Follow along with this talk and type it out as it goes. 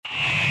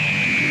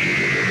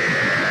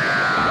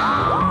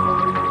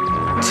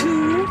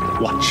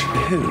Watch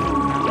Who.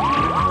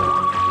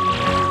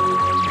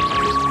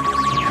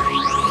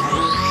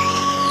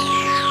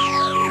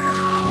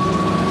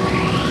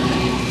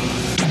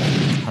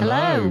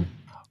 Hello.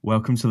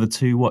 Welcome to the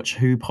To Watch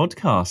Who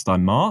podcast.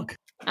 I'm Mark.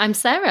 I'm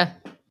Sarah.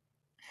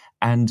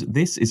 And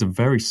this is a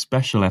very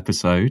special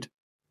episode.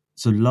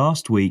 So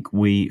last week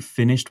we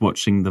finished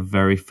watching the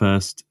very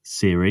first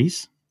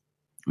series.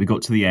 We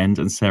got to the end,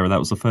 and Sarah, that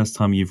was the first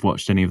time you've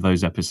watched any of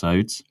those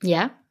episodes.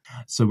 Yeah.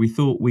 So we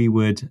thought we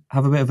would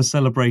have a bit of a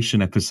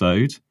celebration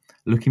episode,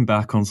 looking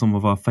back on some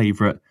of our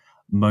favourite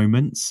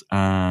moments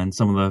and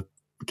some of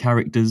the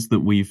characters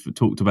that we've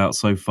talked about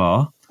so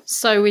far.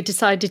 So we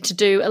decided to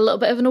do a little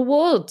bit of an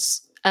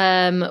awards,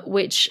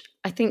 which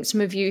I think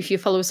some of you, if you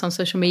follow us on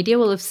social media,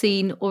 will have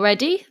seen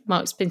already.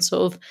 Mark's been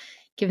sort of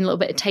giving a little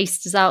bit of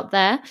tasters out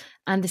there.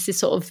 And this is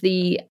sort of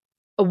the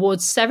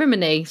awards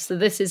ceremony. So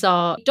this is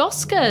our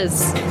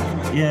Doscars.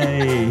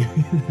 Yay!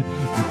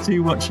 The To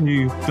Watch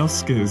Who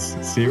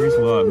Doscars, Series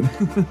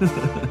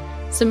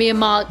 1. So me and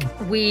Mark,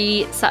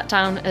 we sat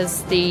down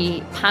as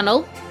the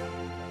panel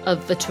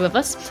of the two of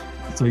us.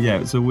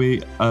 So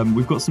we've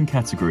got some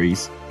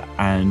categories.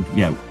 And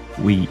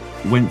we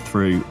went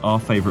through our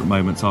favourite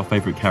moments, our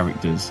favourite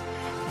characters.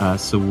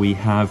 So we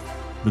have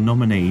the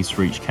nominees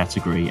for each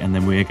category, and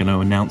then we're going to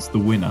announce the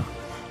winner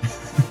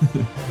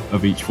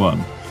of each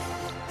one.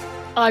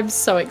 I'm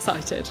so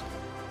excited.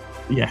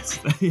 Yes,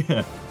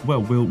 yeah.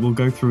 Well, we'll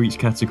go through each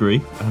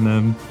category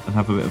and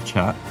have a bit of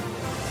chat.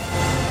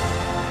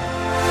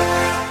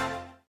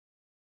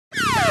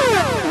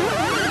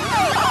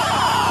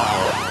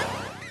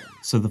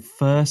 So the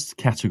first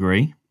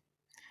category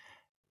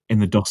in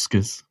the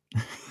Doscars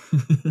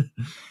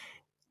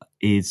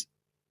is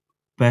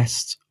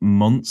Best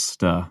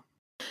Monster.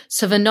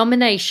 So the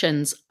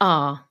nominations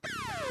are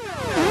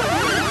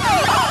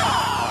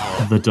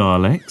The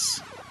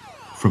Daleks,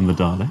 from the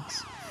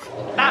Daleks.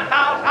 The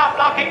valves are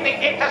blocking the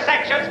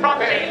intersections from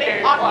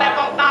ceiling on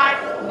level 9.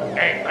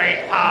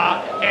 Increase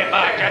power.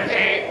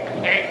 Emergency.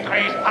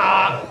 Increase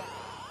power.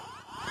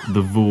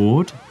 The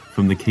Vord,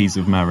 from the Keys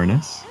of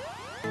Marinus.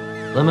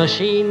 The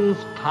machine's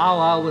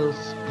power will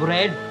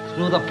spread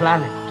through the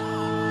planet.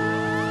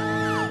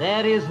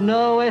 There is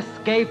no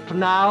escape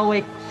now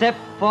except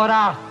for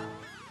us.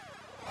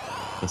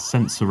 The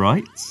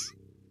Sensorites,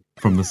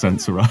 from the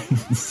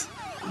Sensorites.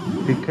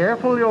 Be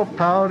careful your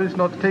power is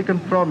not taken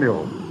from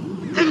you.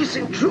 These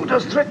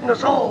intruders threaten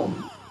us all.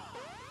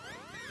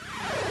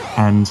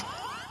 And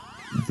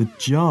the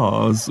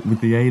jars with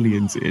the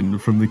aliens in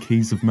from the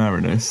Keys of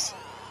Marinus,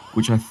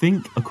 which I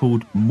think are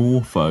called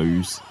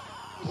Morphos.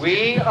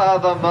 We are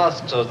the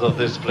masters of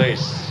this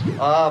place.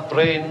 Our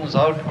brains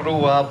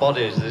outgrew our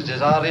bodies. It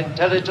is our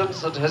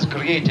intelligence that has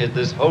created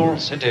this whole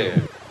city.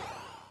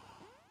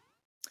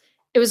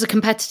 It was a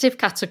competitive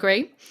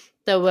category.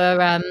 There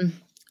were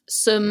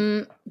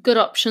some good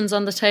options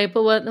on the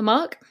table, weren't there,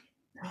 Mark?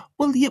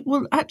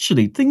 Well,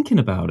 actually, thinking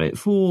about it,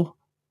 for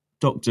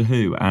Doctor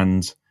Who,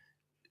 and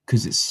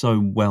because it's so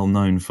well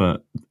known for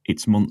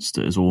its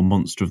monsters or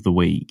Monster of the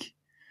Week,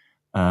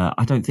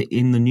 I don't think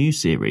in the new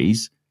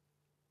series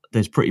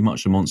there's pretty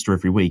much a monster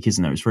every week,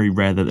 isn't there? It's very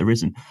rare that there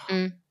isn't.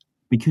 Mm.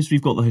 Because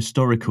we've got the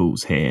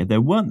historicals here,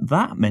 there weren't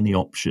that many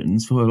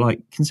options for,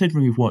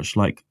 considering we've watched,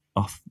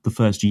 the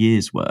first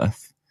year's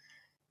worth,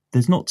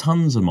 there's not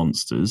tons of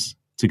monsters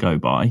to go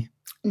by.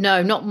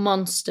 No, not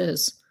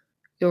monsters.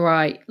 You're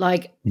right.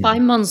 By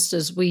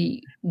monsters,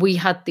 we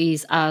had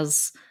these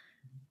as...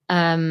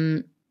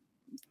 We're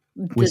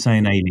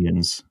saying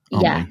aliens,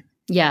 aren't we?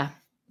 Yeah,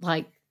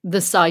 like the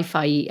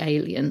sci-fi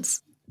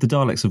aliens. The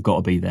Daleks have got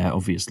to be there,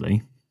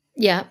 obviously.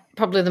 Yeah,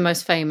 probably the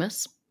most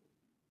famous.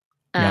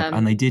 Yeah,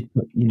 and they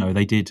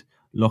did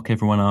lock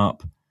everyone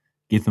up,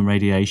 give them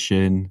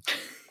radiation.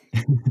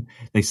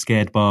 They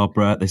scared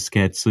Barbara, they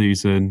scared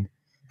Susan.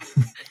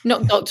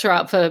 Knocked Doctor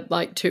out for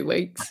 2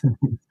 weeks.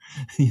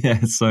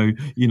 Yeah, so,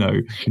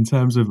 in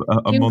terms of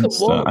a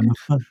monster,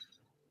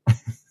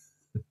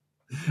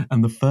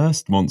 and the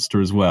first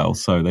monster as well,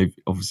 so they've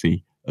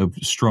obviously a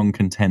strong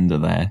contender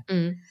there.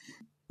 Mm.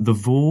 The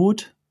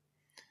Vord,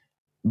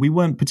 we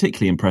weren't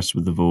particularly impressed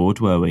with the Vord,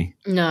 were we?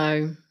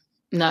 No.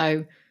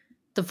 The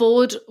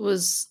Vord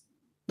was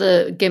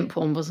the GIMP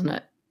one, wasn't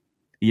it?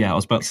 Yeah, I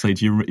was about to say,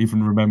 do you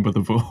even remember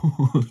the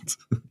Vord?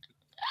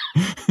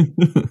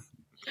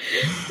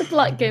 The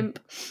black GIMP.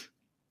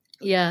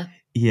 Yeah.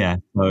 Yeah,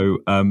 so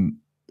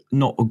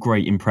not a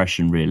great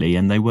impression, really,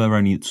 and they were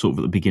only sort of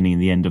at the beginning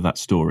and the end of that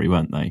story,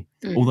 weren't they?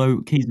 Mm.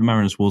 Although Keys of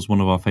Marinus was one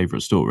of our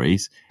favourite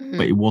stories,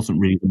 but it wasn't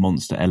really the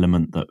monster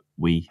element that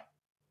we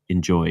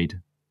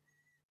enjoyed.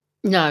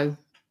 No.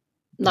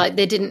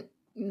 They didn't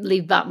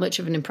leave that much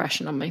of an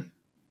impression on me.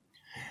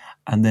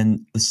 And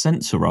then the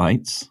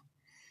Sensorites,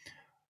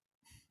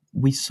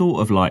 we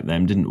sort of liked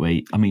them, didn't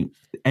we? I mean,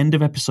 end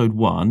of episode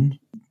 1,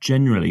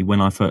 generally,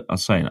 when I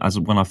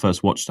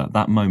first watched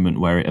that moment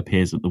where it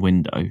appears at the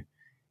window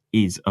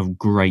is a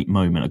great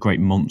moment, a great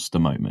monster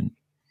moment.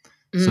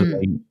 So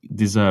they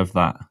deserve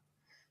that.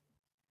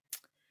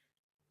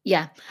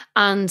 Yeah,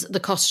 and the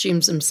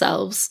costumes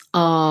themselves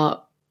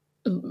are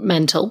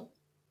mental.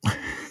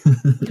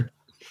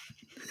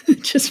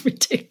 Just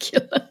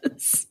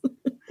ridiculous.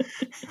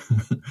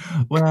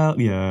 Well,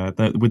 yeah,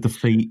 with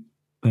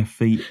their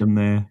feet and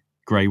their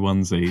grey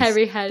onesies.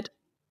 Hairy head.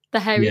 The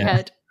hairy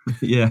head.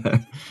 Yeah.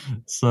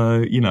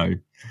 So,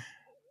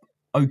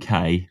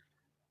 okay,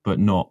 but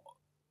not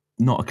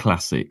a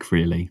classic,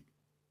 really.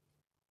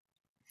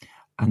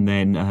 And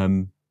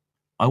then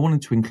I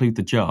wanted to include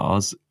the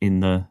jars in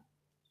the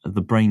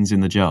brains in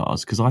the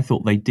jars, because I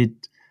thought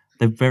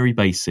they're very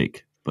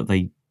basic, but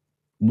they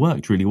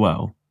worked really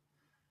well.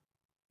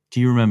 Do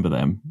you remember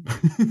them?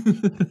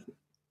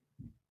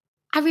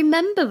 I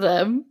remember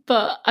them,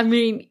 but I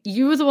mean,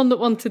 you were the one that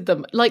wanted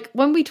them. Like,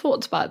 when we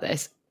talked about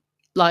this,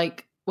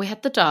 like, we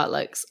had the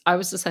Daleks, I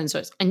was the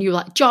Sensorites, and you were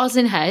like, jars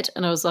in head,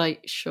 and I was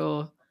like,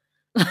 sure.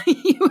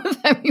 You were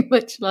very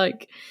much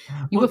like,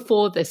 you were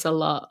for this a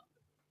lot.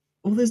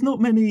 Well, there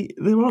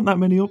aren't that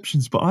many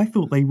options, but I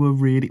thought they were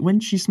really, when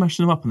she smashed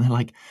them up and they're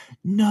like,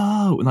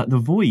 no, and like the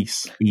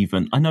voice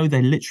even, I know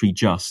they're literally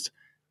just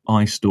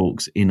eye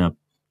stalks in a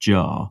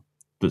jar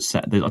that's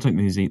set. I don't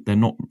think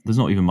there's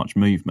not even much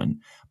movement,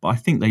 but I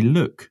think they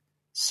look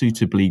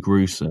suitably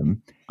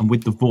gruesome. And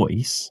with the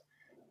voice,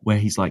 where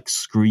he's like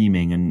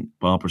screaming and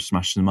Barbara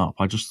smashing them up,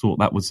 I just thought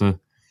that was a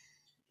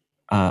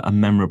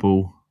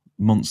memorable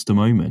monster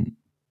moment.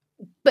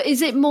 But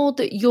is it more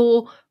that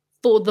you're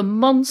for the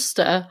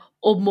monster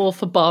or more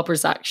for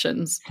Barbara's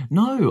actions?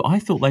 No, I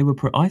thought they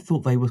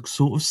were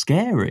sort of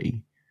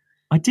scary.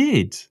 I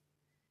did.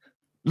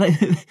 Like,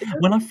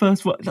 when I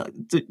first watched,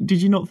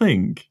 did you not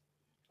think?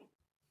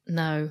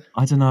 No.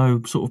 I don't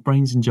know, sort of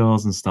brains in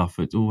jars and stuff.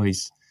 It's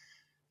always,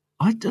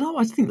 I don't know.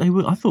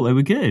 I thought they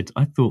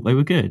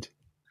were good.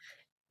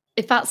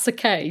 If that's the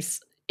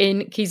case,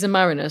 in Keys of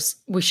Marinus,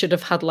 we should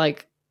have had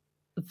like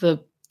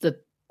the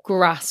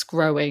grass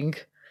growing.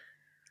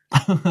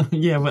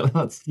 Yeah, but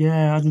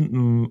I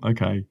didn't.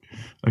 Okay.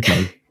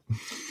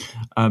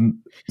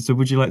 So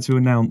would you like to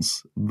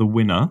announce the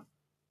winner?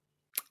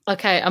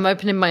 Okay, I'm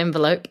opening my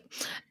envelope.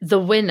 The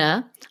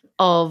winner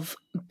of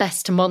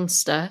Best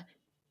Monster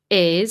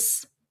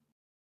is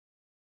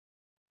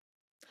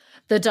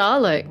the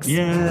Daleks.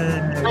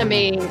 Yeah. I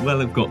mean, well,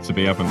 they've got to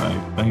be, haven't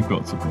they? They've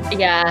got to be.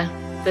 Yeah,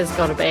 there's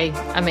got to be.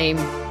 I mean,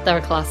 they're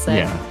a classic.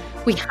 Yeah.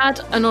 We had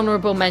an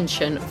honourable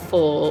mention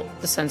for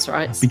the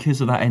Sensorites.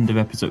 Because of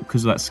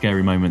that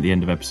scary moment at the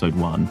end of episode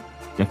 1.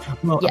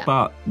 Well, yeah.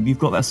 But you've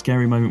got that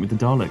scary moment with the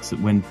Daleks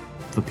when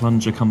the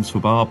plunger comes for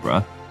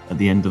Barbara at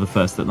the end of the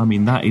first. I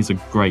mean, that is a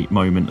great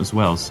moment as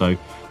well. So,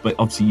 but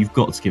obviously you've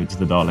got to give it to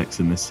the Daleks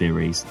in this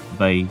series.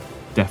 They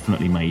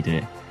definitely made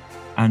it.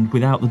 And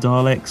without the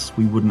Daleks,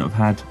 we wouldn't have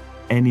had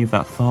any of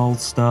that Thal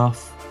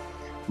stuff.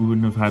 We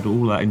wouldn't have had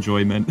all that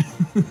enjoyment.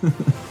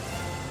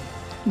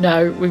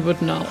 No, we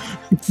would not.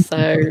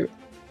 So,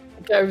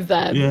 go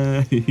them.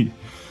 Yeah,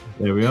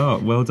 there we are.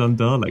 Well done,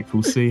 Dalek.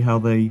 We'll see how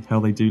they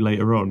do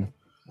later on.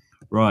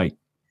 Right,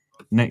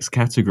 next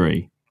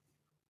category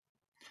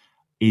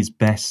is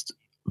Best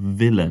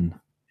Villain.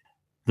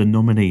 The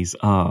nominees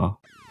are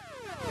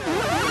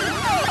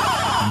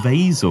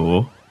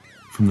Vasor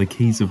from the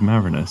Keys of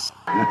Marinus.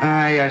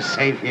 You're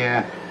safe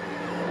here.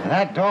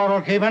 That door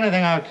will keep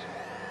anything out.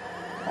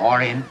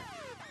 Or in.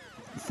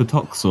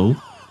 Thetoxal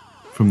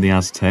from the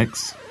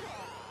Aztecs.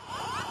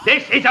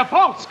 This is a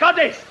false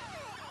goddess!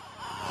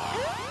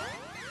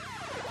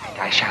 And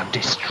I shall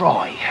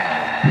destroy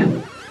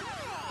her.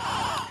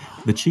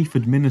 The Chief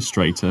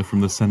Administrator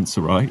from the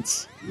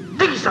Sensorites.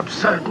 These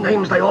absurd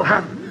names they all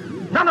have.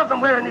 None of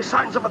them wear any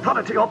signs of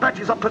authority or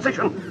badges of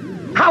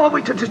position. How are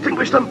we to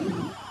distinguish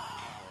them?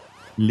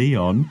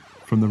 Leon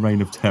from the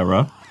Reign of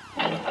Terror.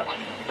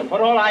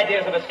 Put all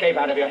ideas of escape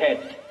out of your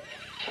head.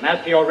 And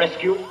as for your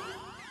rescue,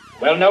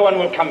 well, no one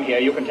will come here.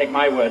 You can take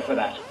my word for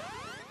that.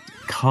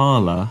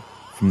 Carla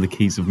from the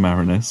Keys of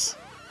Marinus.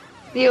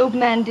 The old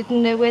man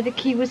didn't know where the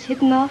key was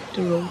hidden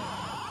after all.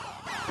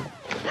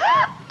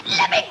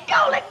 Let me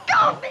go! Let go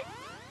of me!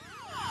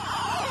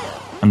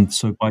 And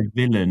so by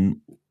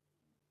villain,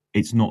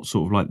 it's not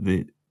sort of like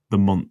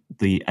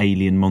the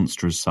alien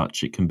monster as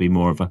such. It can be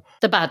more of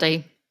the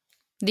baddie.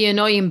 The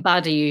annoying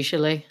baddie,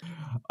 usually.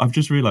 I've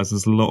just realised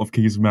there's a lot of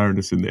Keys of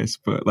Marinus in this,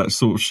 but that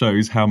sort of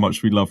shows how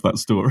much we love that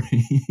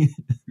story.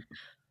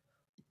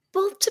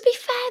 Well, to be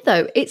fair,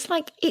 though,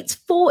 it's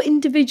 4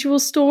 individual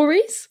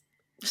stories.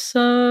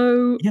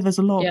 So... Yeah, there's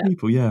a lot of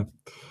people, yeah.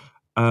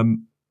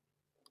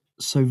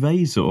 So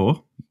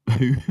Vasor,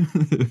 who...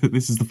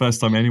 this is the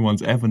first time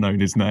anyone's ever known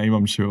his name,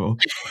 I'm sure,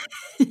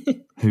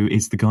 who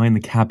is the guy in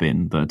the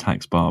cabin that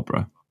attacks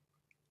Barbara.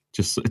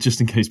 Just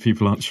in case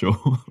people aren't sure,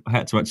 I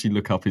had to actually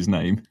look up his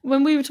name.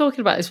 When we were talking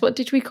about this, what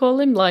did we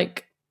call him?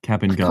 Like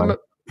cabin guy.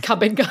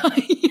 Cabin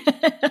guy.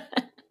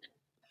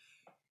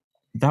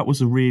 That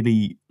was a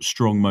really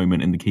strong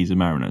moment in the Keys of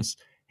Marinus.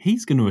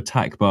 He's going to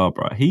attack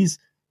Barbara. He's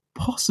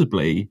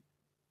possibly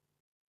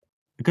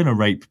going to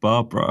rape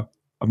Barbara.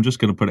 I'm just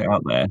going to put it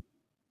out there.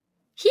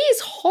 He is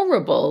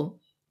horrible.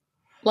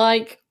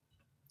 Like,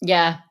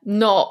 yeah,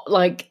 not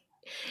like,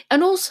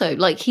 and also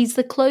like he's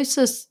the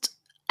closest,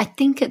 I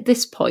think, at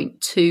this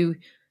point to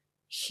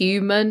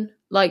human.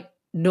 Like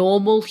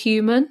normal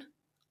human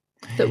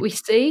that we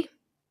see.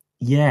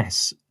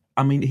 Yes.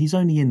 I mean, he's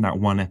only in that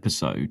one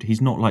episode.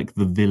 He's not like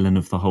the villain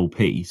of the whole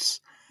piece,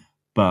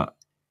 but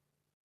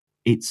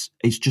it's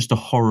just a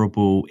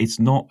horrible. It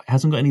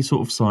hasn't got any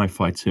sort of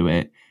sci-fi to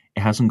it. It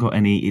hasn't got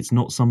any. It's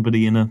not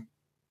somebody in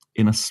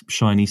a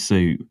shiny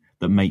suit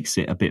that makes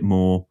it a bit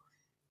more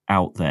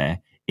out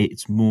there.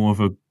 It's more of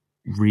a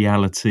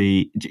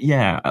reality.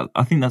 Yeah,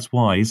 I think that's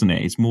why, isn't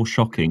it? It's more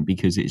shocking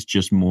because it's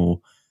just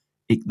more.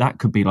 That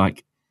could be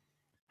like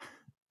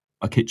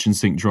a kitchen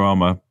sink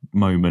drama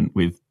moment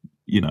with,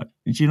 do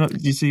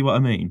you see what I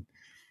mean?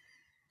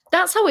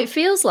 That's how it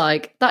feels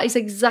like. That is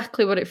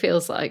exactly what it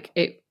feels like.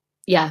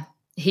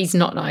 He's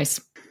not nice.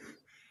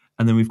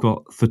 And then we've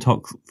got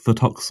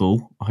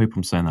Thetoxl. I hope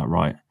I'm saying that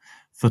right.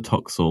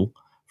 Thetoxl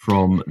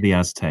from the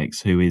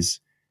Aztecs, who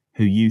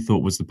you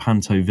thought was the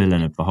panto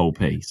villain of the whole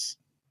piece.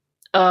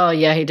 Oh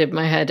yeah, he did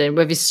my head in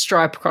with his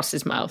stripe across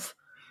his mouth.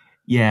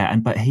 Yeah,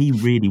 but he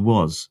really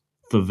was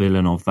the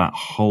villain of that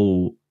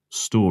whole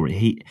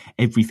story.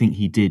 Everything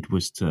he did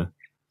was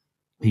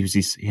he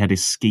had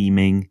his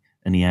scheming,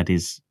 and he had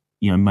his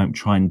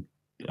try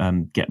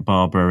and get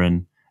Barbara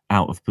and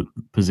out of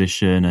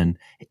position, and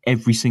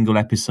every single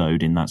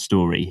episode in that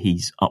story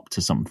he's up to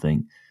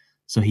something.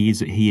 So he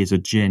is a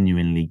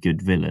genuinely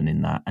good villain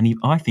in that, and you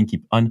think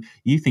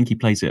he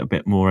plays it a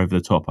bit more over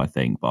the top, I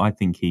think, but I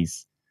think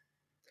he's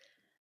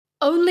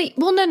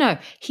no,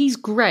 he's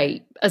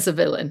great as a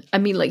villain. I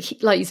mean, like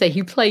you say,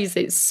 he plays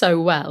it so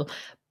well,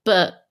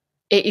 but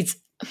it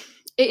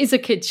is a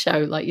kid's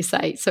show, like you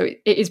say, so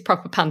it is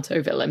proper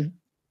panto villain.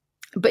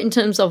 But in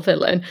terms of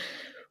villain,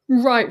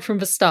 right from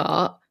the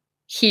start,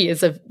 he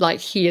is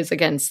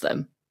against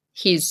them.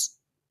 He's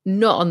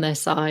not on their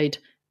side,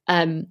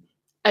 and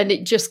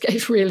it just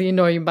gets really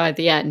annoying by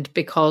the end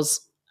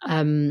because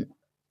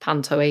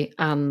panto-y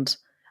and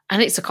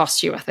it's a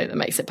costume, I think, that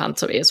makes it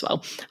panto-y as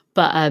well.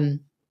 But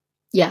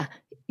yeah,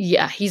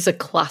 he's a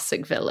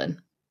classic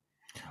villain.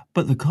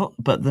 But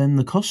then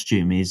the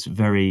costume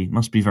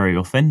must be very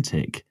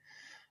authentic,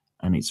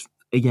 and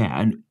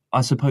and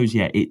I suppose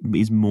it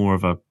is more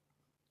of a,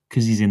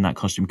 because he's in that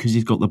costume, because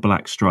he's got the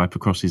black stripe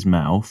across his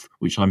mouth,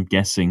 which I'm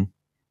guessing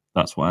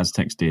that's what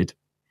Aztecs did.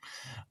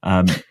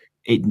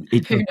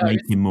 It does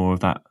make him more of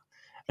that,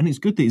 and it's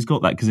good that he's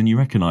got that because then you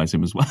recognise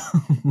him as well.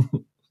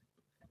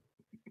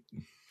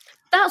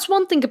 That's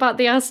one thing about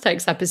the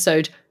Aztecs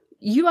episode.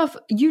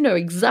 You know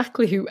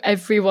exactly who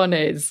everyone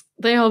is.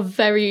 They are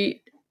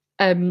very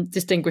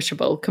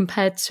distinguishable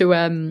compared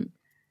to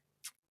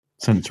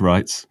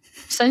Sensorites.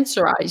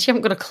 Sensorites. You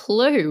haven't got a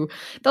clue.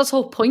 That's the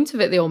whole point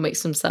of it. They all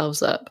mix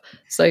themselves up.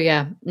 So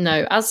yeah,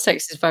 no,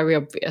 Aztecs is very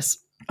obvious.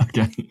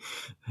 Okay.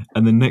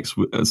 And then next,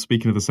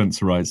 speaking of the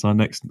Sensorites, our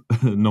next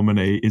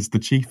nominee is the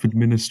Chief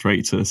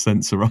Administrator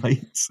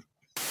Sensorites.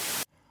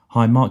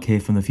 Hi, Mark here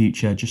from the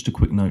future. Just a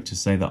quick note to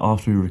say that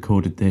after we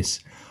recorded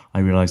this, I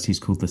realised he's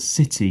called the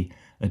City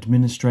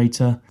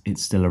Administrator.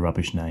 It's still a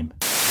rubbish name.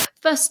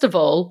 First of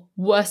all,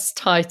 worst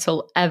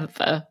title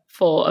ever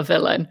for a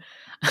villain.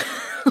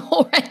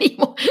 Or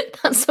anyone.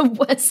 That's the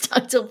worst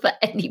title for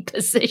any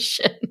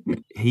position.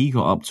 He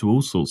got up to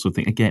all sorts of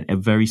things. Again, a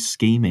very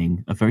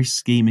scheming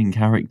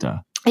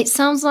character. It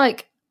sounds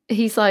like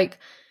he's like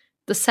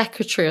the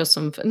secretary or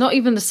something. Not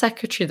even the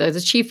secretary, though.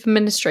 The chief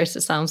administrator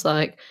sounds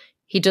like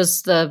he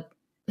orders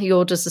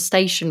the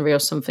stationery or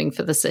something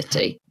for the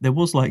city. There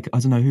was I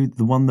don't know who,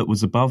 the one that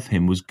was above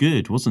him was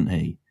good, wasn't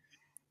he?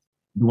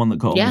 The one that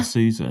got on with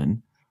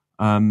Susan.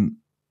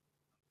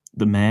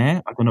 The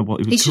mayor, I don't know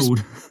what he was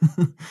called.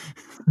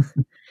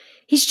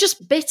 He's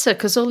just bitter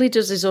because all he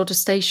does is order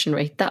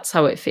stationery. That's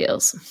how it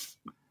feels.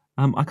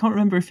 I can't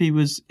remember if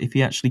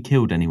he actually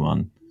killed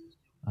anyone.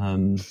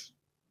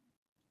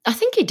 I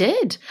think he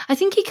did. I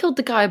think he killed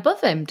the guy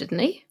above him, didn't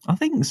he? I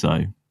think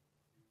so.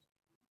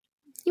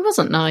 He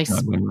wasn't nice.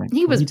 No, anyway.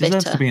 He was bitter. He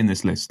deserves to be in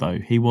this list, though.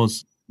 He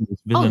was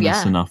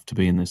villainous enough to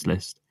be in this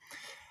list.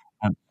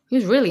 He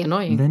was really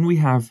annoying. Then we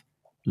have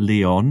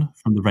Leon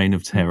from the Reign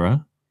of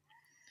Terror,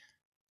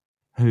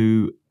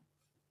 who,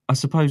 I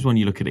suppose when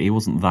you look at it, he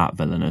wasn't that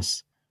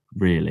villainous,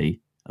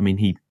 really. I mean,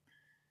 he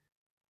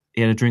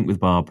had a drink with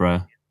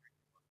Barbara.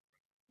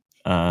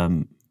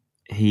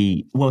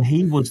 He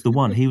was the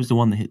one. He was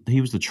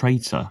the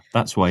traitor.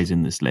 That's why he's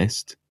in this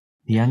list.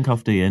 He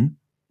handcuffed Ian.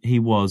 He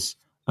was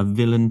a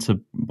villain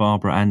to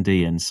Barbara and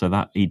Ian, so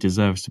that he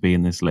deserves to be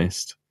in this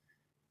list.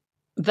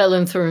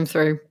 Villain through and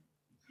through.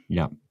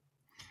 Yeah.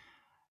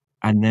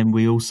 And then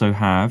we also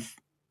have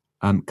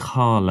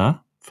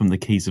Carla from the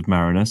Keys of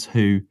Marinus,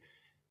 who,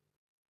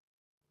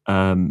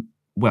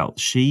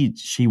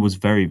 she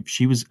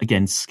was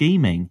again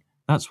scheming.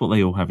 That's what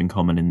they all have in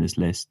common in this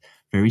list.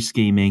 Very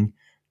scheming,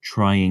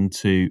 trying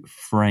to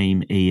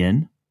frame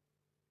Ian.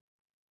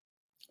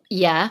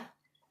 Yeah,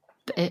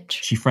 bitch.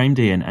 She framed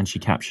Ian and she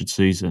captured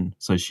Susan.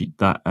 So she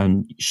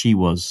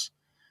was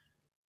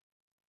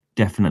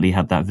definitely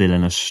had that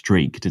villainous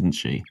streak, didn't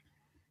she?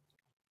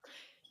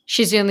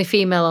 She's the only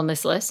female on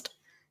this list.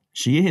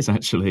 She is,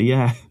 actually,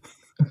 yeah.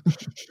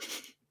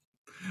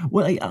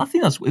 Well, I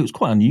think it was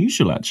quite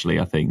unusual, actually,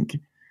 I think.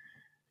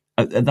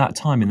 at that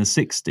time in the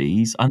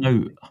 60s, I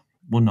know,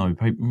 well, no,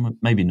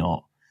 maybe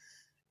not,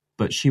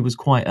 but she was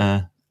quite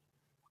a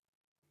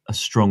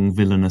strong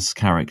villainous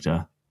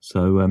character.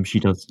 So she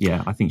does,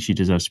 yeah, I think she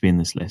deserves to be in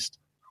this list.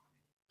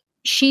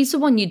 She's the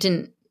one you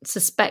didn't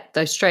suspect,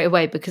 though, straight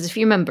away, because if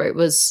you remember, it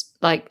was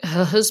like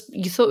her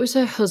husband, you thought it was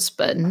her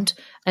husband,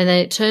 and then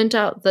it turned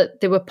out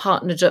that they were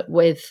partnered up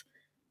with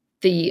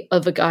the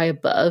other guy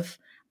above,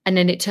 and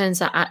then it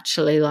turns out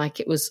actually like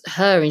it was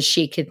her and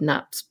she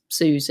kidnapped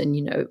Susan.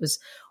 You know, it was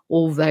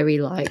all very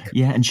like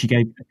and she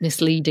gave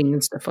misleading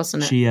and stuff,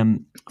 wasn't it? She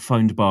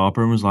phoned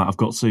Barbara and was like, "I've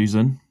got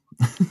Susan."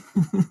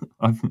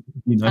 I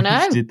know.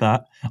 She did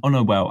that. Oh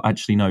no, well,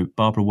 actually no.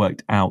 Barbara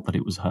worked out that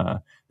it was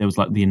her. There was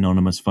like the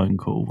anonymous phone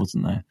call,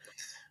 wasn't there?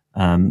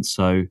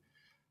 So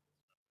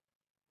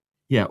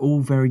yeah,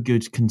 all very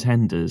good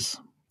contenders.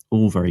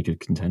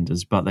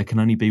 But there can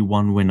only be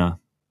one winner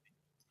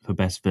for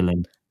best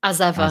villain. As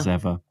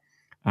ever.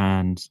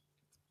 And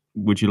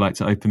would you like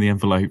to open the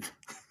envelope?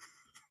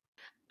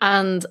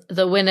 And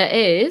the winner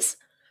is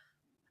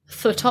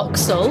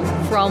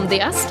Thuttoxl from the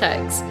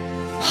Aztecs.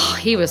 Oh,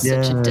 he was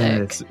such a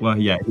dick. Well,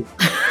 yeah.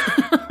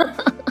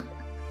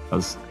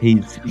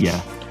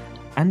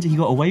 And he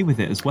got away with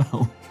it as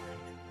well.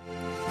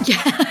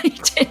 Yeah, he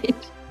did.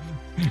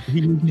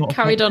 He was not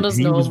carried on as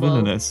normal. He was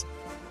villainous.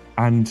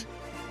 And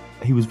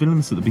he was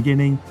villainous at the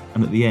beginning,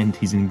 and at the end,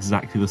 he's in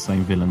exactly the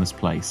same villainous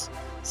place.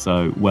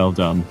 So, well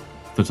done,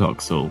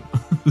 Thuttoxl.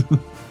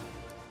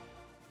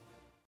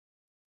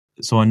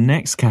 So our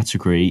next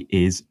category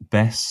is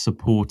Best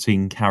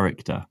Supporting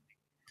Character.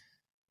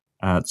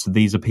 So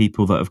these are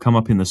people that have come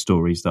up in the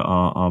stories that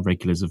our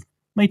regulars have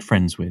made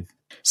friends with.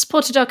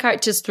 Supported our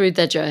characters through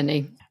their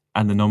journey.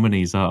 And the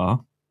nominees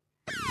are...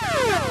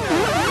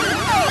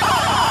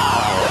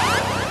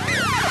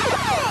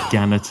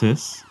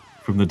 Ganatus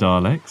from the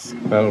Daleks.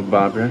 Well,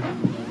 Barbara,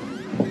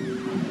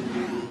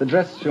 the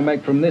dress you'll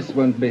make from this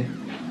won't be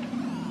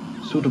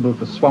suitable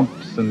for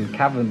swamps and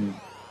caverns.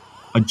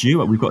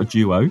 We've got a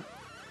duo,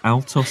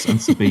 Altos and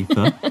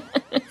Sabitha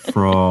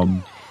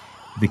from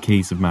the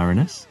Keys of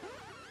Marinus.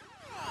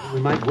 We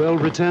might well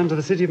return to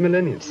the City of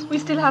Millenniums. We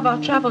still have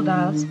our travel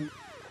dials.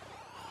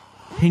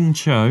 Ping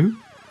Cho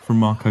from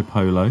Marco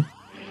Polo.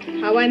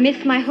 How I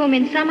miss my home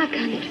in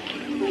Samarkand.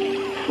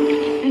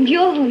 And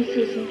your home,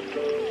 Susan.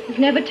 You've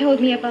never told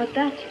me about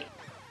that.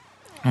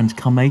 And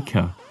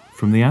Kameka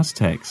from the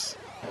Aztecs.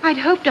 I'd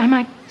hoped I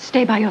might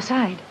stay by your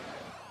side.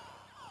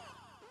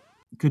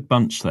 Good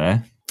bunch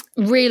there.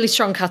 Really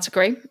strong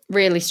category.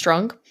 Really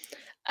strong.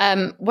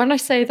 When I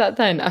say that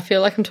then, I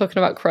feel like I'm talking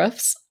about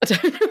Crufts. I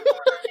don't know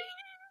why.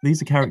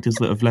 These are characters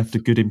that have left a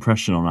good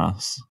impression on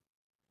us.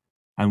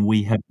 And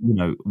we have,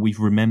 we've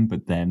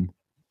remembered them.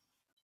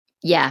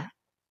 Yeah.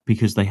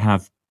 Because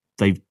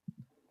they've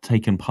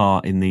taken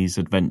part in these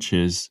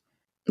adventures.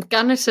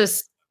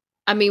 Ganatus,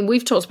 I mean,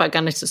 we've talked about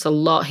Ganatus a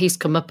lot. He's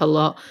come up a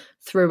lot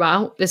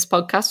throughout this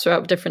podcast,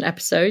 throughout different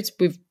episodes.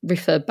 We've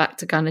referred back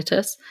to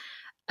Ganatus.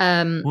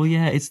 Well,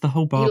 yeah, it's the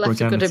whole Barbara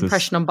Ganatus good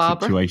impression on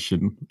Barbara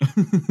situation,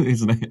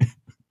 isn't it?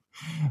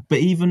 But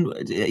even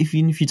if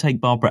you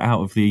take Barbara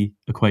out of the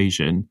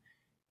equation,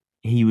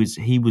 he was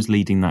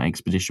leading that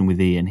expedition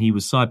with Ian. He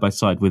was side by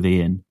side with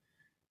Ian,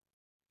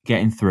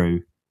 getting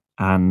through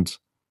and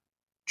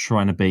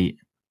trying to beat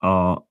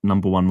our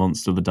number one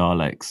monster, the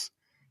Daleks.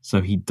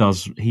 So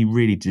he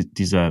really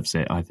deserves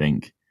it, I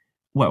think.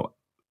 Well,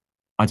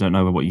 I don't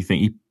know what you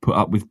think. He put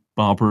up with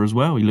Barbara as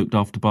well. He looked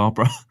after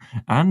Barbara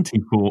and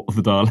he fought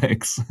the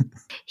Daleks.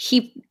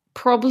 He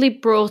probably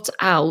brought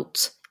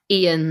out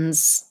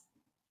Ian's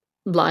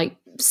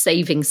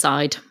saving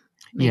side.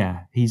 Yeah,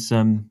 he's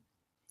a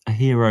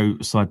hero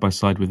side by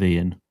side with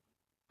Ian.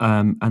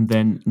 And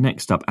then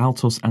next up,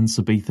 Altos and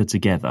Sabitha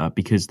together,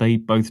 because they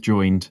both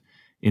joined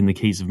in the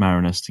Keys of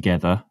Marinus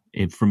together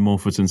from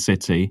Morpherton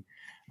City,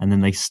 and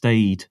then they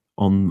stayed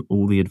on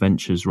all the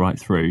adventures right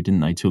through, didn't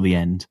they, till the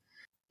end?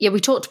 Yeah,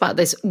 we talked about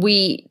this.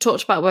 We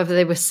talked about whether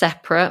they were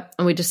separate,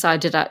 and we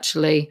decided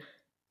actually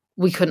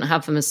we couldn't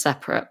have them as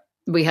separate.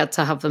 We had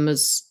to have them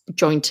as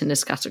joint in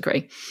this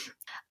category.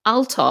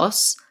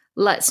 Altos,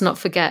 let's not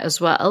forget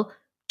as well,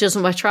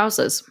 doesn't wear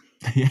trousers.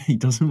 Yeah, he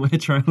doesn't wear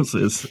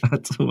trousers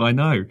at all. I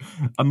know.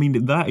 I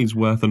mean, that is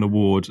worth an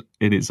award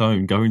in its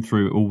own, going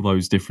through all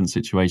those different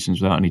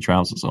situations without any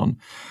trousers on.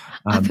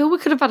 I feel we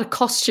could have had a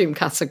costume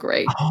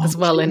category as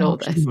well in all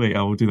this.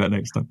 I will do that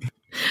next time.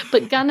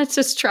 But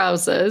Ganatus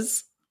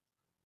trousers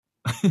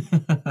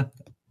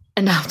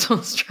and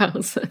Altos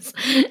trousers.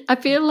 I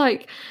feel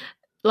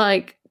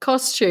like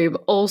costume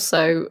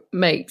also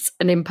makes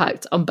an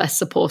impact on best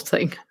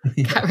supporting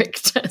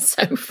character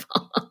so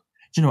far.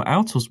 Do you know what?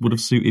 Altos would have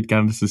suited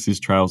Ganatus'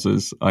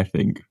 trousers, I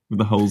think, with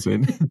the holes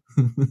in.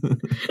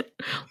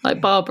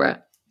 Like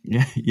Barbara.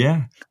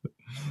 Yeah.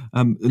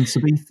 And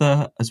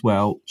Sabitha as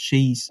well.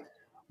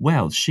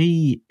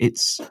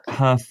 It's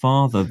her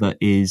father that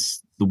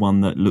is the one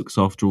that looks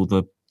after all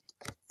the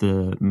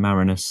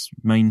Marinus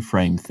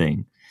mainframe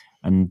thing.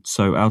 And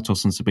so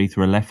Altos and Sabitha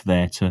are left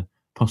there to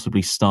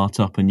possibly start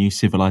up a new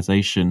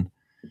civilization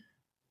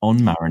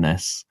on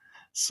Marinus.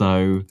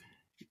 So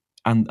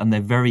and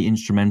they're very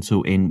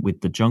instrumental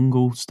with the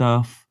jungle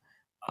stuff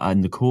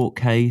and the court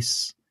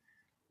case.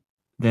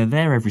 They're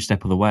there every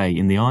step of the way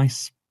in the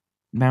ice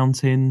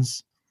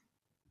mountains.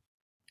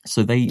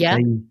 So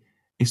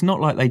it's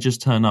not like they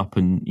just turn up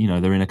and,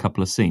 they're in a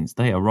couple of scenes.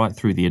 They are right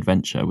through the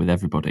adventure with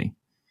everybody.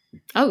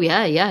 Oh,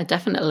 yeah,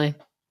 definitely.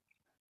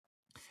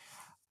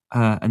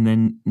 And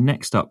then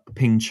next up,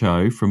 Ping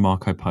Cho from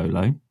Marco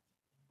Polo.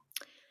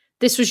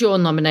 This was your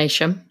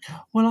nomination.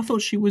 Well, I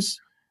thought she was...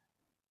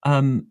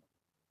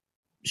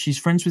 she's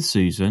friends with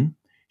Susan.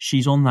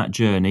 She's on that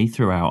journey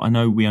throughout. I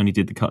know we only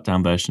did the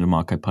cut-down version of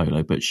Marco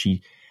Polo, but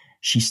she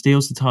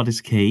steals the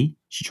TARDIS key.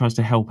 She tries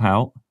to help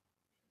out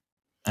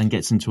and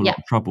gets into a lot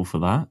of trouble for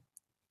that.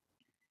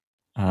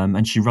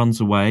 And she runs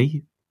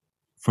away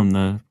from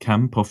the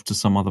camp off to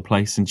some other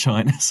place in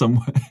China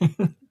somewhere.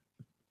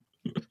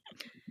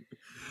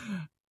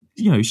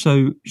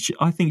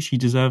 I think she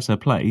deserves her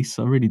place.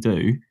 I really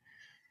do.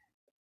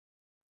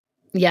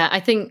 Yeah, I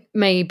think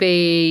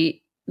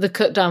maybe the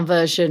cut down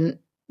version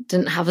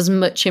didn't have as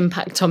much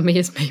impact on me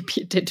as maybe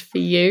it did for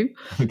you.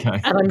 Okay.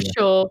 And I'm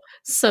sure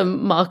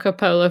some Marco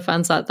Polo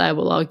fans out there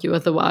will argue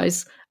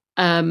otherwise.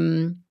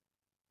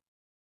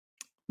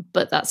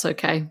 But that's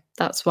okay.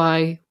 That's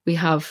why we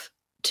have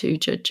 2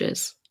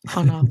 judges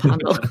on our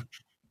panel.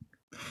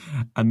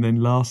 And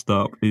then last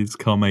up is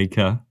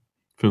Carmaker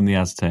from the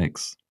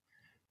Aztecs,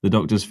 the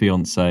Doctor's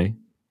fiance.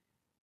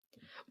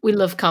 We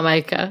love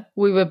Carmaker.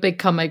 We were big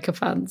Carmaker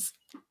fans.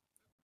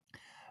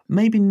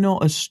 Maybe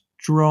not as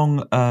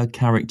strong a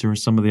character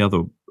as some of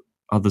the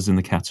others in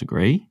the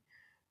category,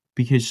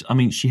 because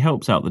she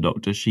helps out the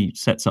Doctor. She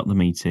sets up the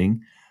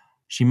meeting.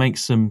 She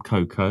makes some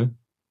cocoa.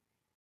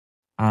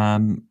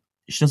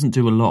 She doesn't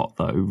do a lot,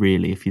 though,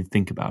 really, if you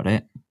think about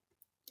it.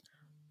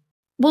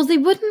 Well, they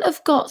wouldn't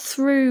have got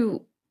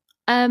through.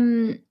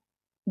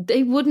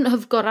 They wouldn't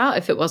have got out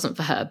if it wasn't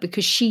for her,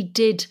 because she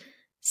did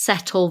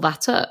set all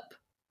that up.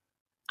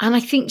 And I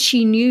think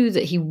she knew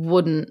that he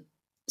wouldn't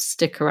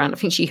stick around. I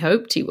think she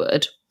hoped he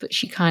would, but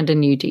she kind of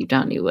knew deep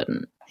down he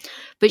wouldn't.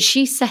 But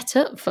she set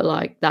up for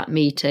that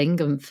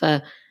meeting and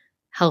for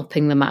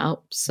helping them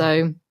out.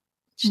 So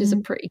she's a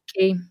pretty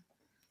key.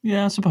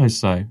 Yeah, I suppose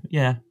so.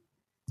 Yeah.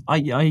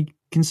 I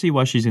can see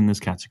why she's in this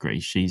category.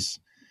 She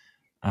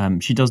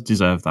does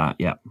deserve that.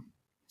 Yeah.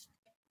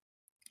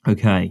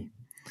 Okay.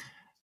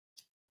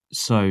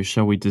 So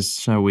shall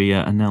we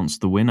announce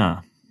the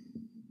winner?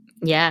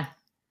 Yeah.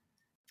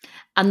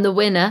 And the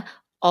winner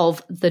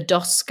of the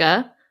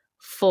Doscar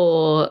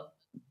for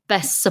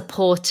Best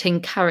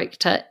Supporting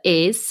Character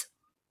is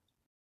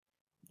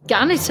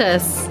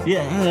Ganitus.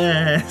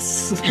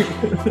 Yes.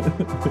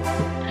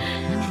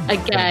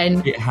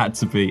 Again. It had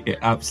to be. It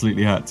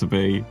absolutely had to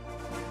be.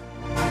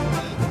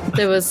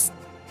 There was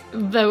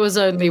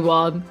only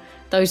one.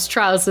 Those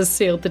trousers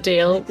sealed the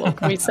deal. What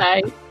can we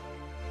say?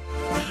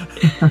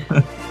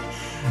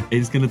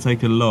 It's going to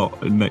take a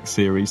lot in next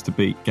series to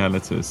beat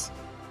Ganitus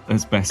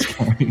as best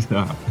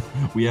character.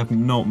 We have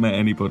not met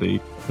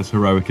anybody as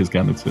heroic as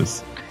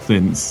Ganitus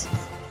since.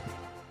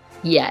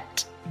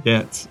 Yet.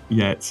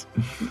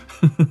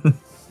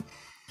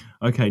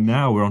 Okay,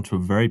 now we're on to a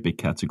very big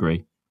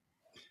category.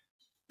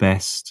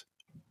 Best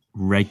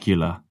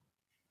regular.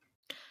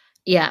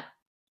 Yeah.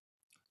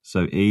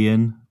 So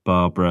Ian,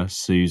 Barbara,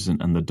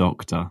 Susan, and the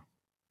Doctor.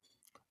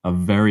 A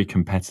very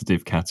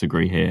competitive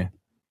category here.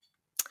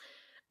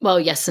 Well,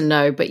 yes and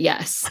no, but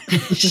yes.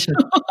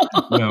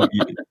 Well,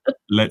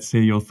 let's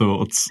hear your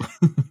thoughts.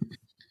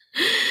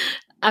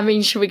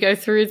 Should we go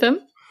through them?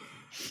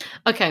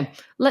 Okay,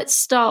 let's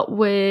start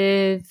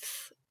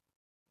with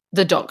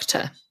the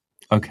Doctor.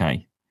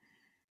 Okay.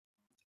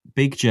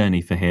 Big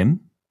journey for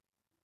him.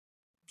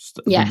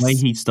 Yes. The way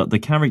the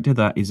character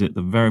that is at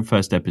the very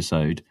first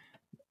episode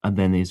and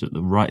then is at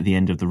the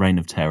end of the Reign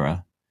of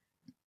Terror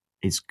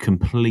is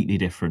completely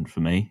different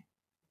for me.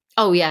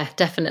 Oh, yeah,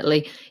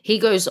 definitely. He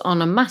goes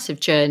on a massive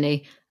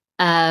journey.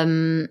 Yeah,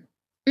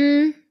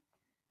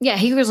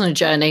 he goes on a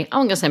journey. I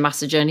wasn't going to say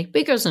massive journey, but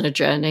he goes on a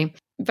journey.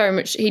 Very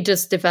much, he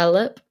does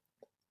develop,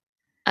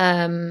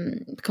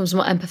 becomes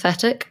more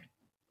empathetic.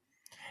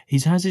 He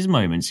has his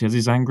moments. He has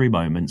his angry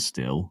moments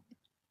still,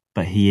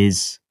 but he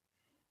is,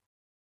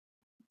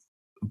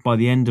 by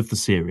the end of the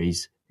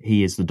series,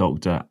 he is the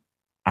Doctor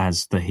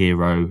as the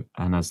hero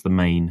and as the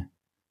main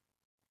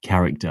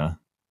character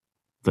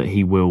that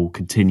he will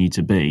continue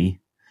to be.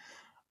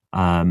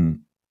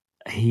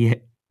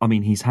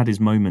 He's had his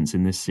moments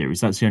in this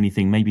series. That's the only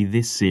thing. Maybe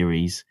this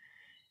series,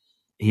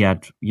 he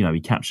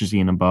captures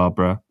Ian and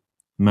Barbara,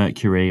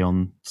 Mercury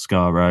on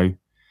Skaro,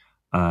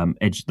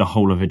 the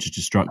whole of Edge of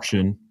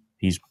Destruction.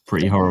 He's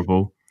pretty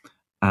horrible.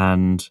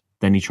 And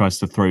then he tries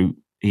to throw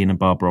Ian and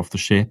Barbara off the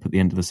ship at the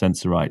end of the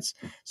Sensorites.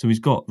 So he's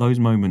got those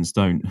moments,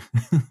 They're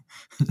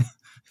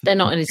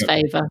not in his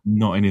favour.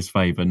 Not in his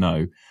favour,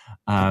 no.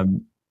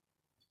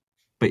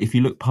 But if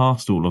you look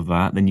past all of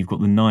that, then you've got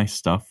the nice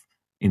stuff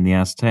in the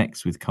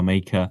Aztecs with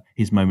Kameka,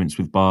 his moments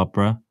with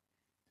Barbara,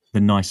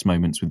 the nice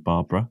moments with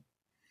Barbara.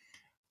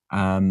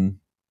 And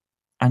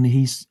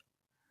he's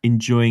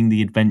enjoying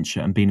the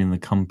adventure and being in the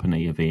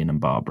company of Ian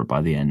and Barbara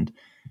by the end.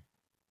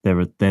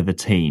 they're the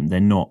team. They're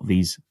not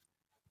these.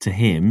 To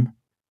him,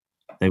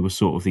 they were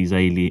sort of these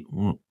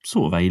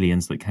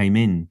aliens that came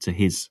in to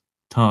his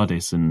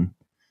TARDIS, and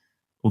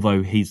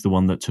although he's the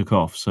one that took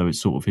off, so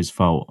it's sort of his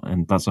fault,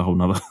 and that's a whole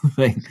nother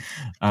thing.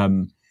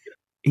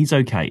 He's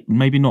okay.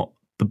 Maybe not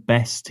the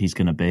best he's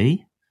going to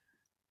be,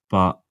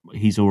 but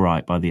he's all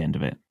right by the end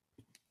of it.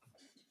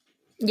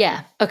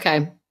 Yeah.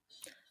 Okay.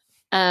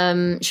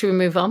 Should we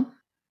move on?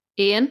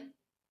 Ian?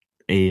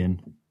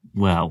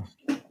 Well,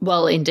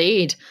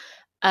 indeed.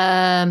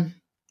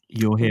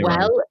 Your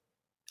hero.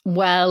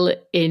 Well,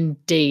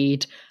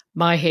 indeed.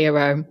 My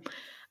hero.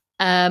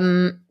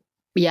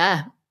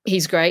 Yeah,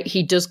 he's great.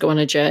 He does go on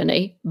a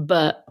journey,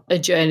 but a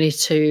journey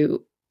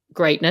to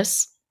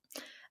greatness.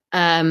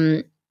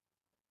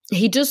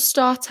 He does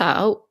start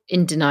out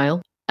in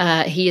denial.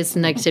 He is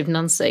negative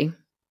Nancy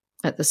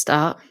at the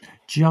start.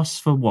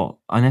 Just for what?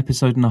 An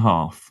episode and a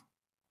half?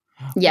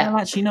 Yeah. Well,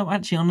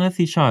 actually, on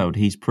Earthly Child,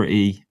 he's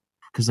pretty...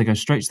 Because they go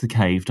straight to the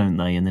cave, don't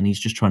they? And then he's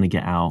just trying to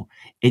get out.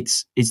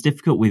 It's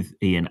difficult with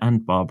Ian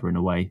and Barbara in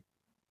a way,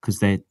 because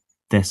they're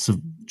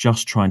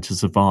just trying to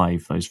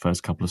survive those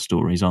first couple of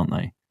stories, aren't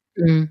they?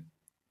 Mm.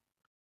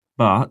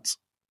 But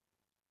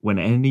when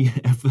any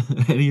of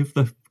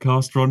the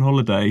cast are on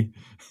holiday,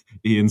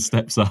 Ian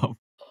steps up.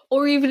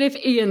 Or even if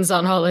Ian's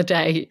on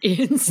holiday,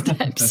 Ian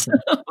steps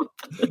up.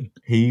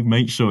 He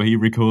makes sure he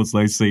records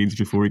those scenes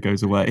before he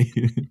goes away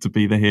to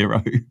be the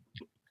hero.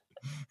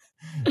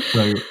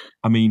 So,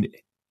 I mean,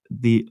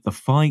 the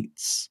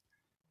fights,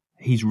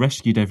 he's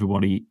rescued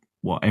everybody,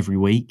 every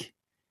week?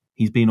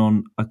 He's been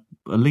on at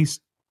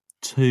least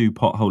 2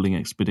 potholing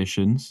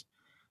expeditions.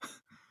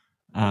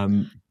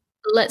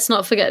 Let's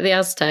not forget the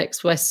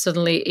Aztecs, where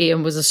suddenly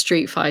Ian was a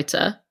street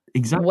fighter.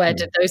 Exactly. Where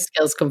did those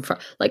skills come from?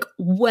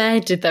 Where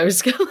did those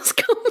skills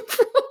come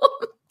from?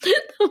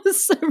 That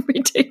was so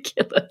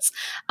ridiculous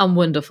and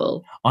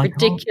wonderful.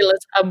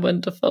 Ridiculous and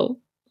wonderful.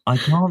 I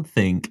can't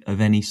think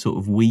of any sort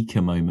of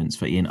weaker moments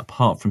for Ian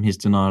apart from his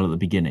denial at the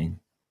beginning,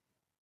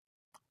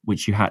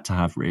 which you had to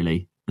have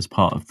really as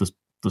part of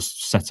the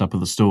setup of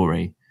the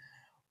story.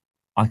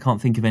 I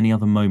can't think of any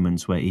other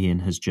moments where Ian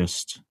has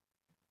just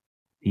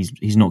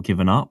he's not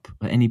given up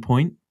at any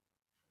point.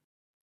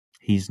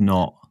 He's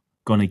not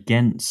gone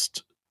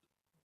against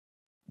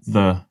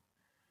the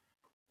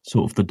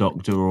sort of the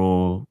Doctor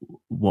or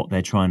what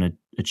they're trying to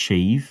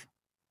achieve.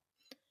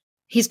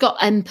 He's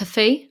got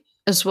empathy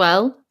as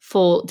well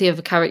for the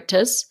other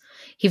characters.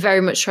 He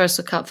very much tries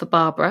to look out for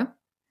Barbara.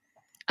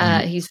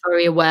 He's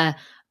very aware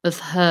of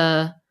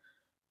her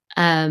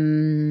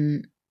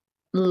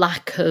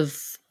lack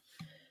of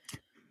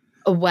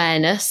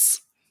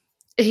awareness.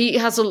 He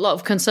has a lot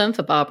of concern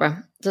for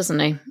Barbara, doesn't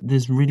he?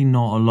 There's really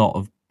not a lot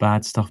of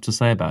bad stuff to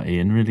say about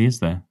Ian, really, is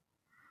there?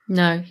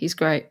 No, he's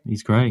great.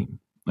 He's great.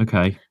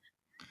 Okay.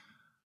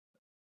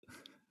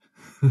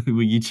 Who are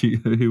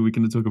we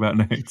going to talk about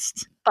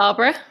next?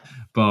 Barbara,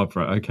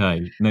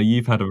 okay. Now,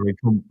 you've had a very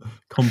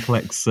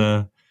complex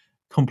journey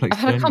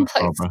with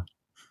Barbara.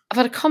 I've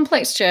had a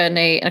complex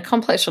journey and a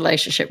complex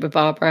relationship with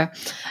Barbara.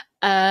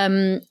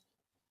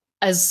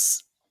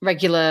 As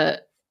regular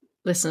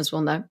listeners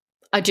will know,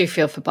 I do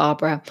feel for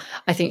Barbara.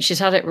 I think she's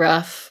had it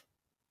rough.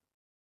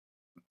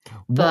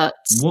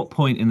 What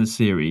point in the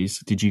series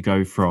did you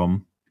go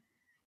from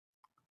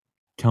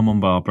 "Come on,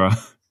 Barbara"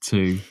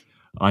 to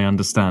 "I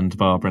understand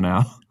Barbara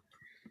now"?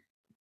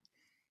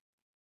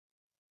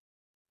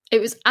 It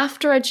was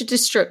after Edge of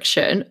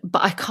Destruction,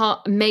 but I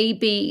can't.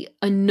 Maybe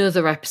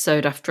another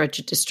episode after Edge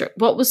of Destruction.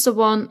 What was the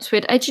one? So we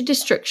had Edge of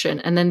Destruction,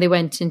 and then they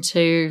went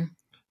into.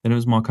 Then it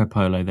was Marco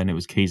Polo. Then it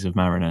was Keys of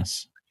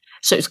Marinus.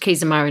 So it was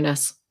Keys of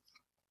Marinus.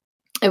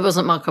 It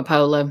wasn't Marco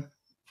Polo.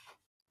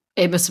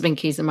 It must have been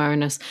Keys of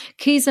Marinus.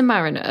 Keys of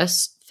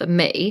Marinus, for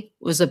me,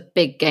 was a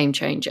big game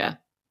changer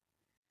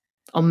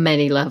on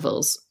many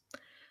levels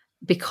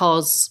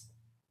because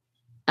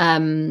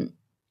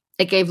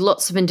it gave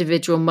lots of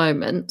individual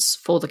moments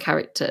for the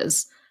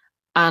characters,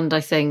 and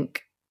I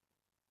think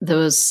there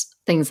was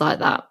things like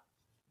that.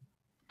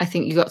 I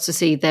think you got to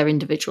see their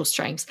individual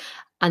strengths,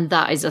 and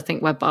that is, I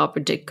think, where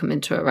Barbara did come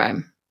into her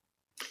own.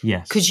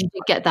 Yes. Because you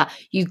did get that.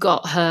 You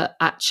got her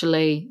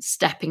actually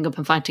stepping up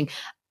and fighting,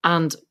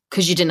 and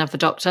because you didn't have the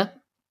Doctor.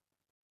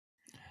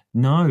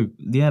 No,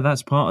 yeah,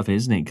 that's part of it,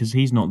 isn't it? Because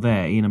he's not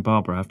there. Ian and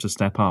Barbara have to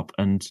step up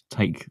and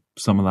take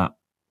some of that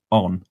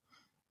on.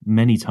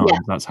 Many times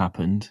that's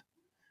happened.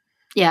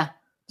 Yeah.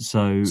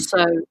 So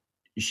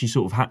she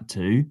sort of had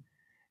to.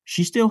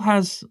 She still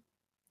has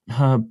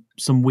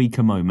some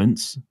weaker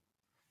moments.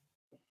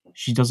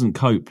 She doesn't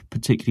cope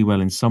particularly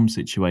well in some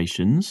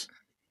situations.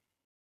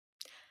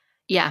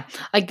 Yeah,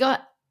 I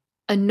got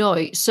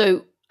annoyed.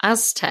 So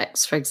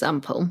Aztecs, for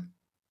example,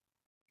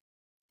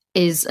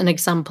 is an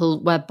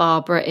example where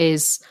Barbara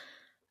is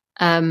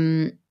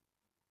good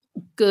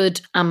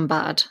and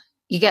bad.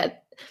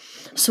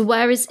 So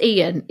whereas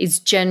Ian is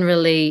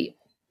generally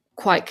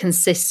quite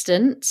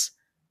consistent,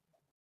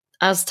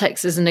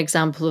 Aztecs is an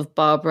example of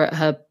Barbara at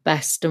her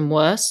best and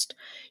worst.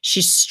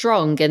 She's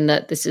strong in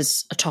that this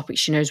is a topic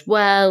she knows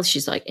well.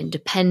 She's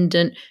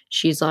independent.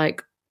 She's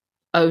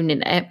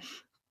owning it.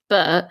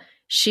 but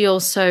she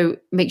also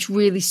makes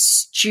really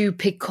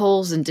stupid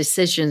calls and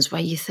decisions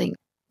where you think,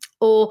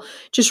 or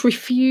just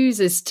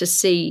refuses to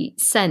see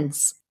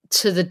sense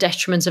to the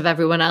detriment of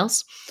everyone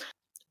else,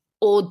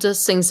 or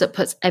does things that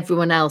puts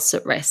everyone else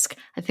at risk.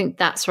 I think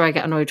that's where I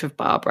get annoyed with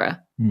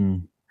Barbara.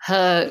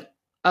 Her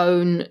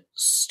own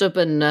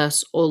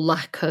stubbornness or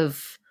lack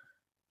of,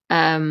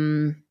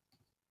 and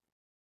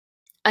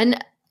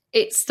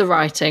it's the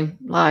writing,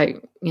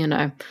 like, you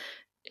know,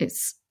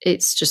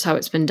 it's just how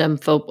it's been done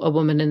for a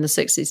woman in the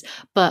 60s.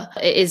 But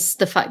it is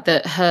the fact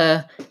that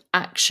her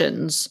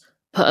actions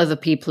put other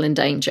people in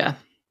danger.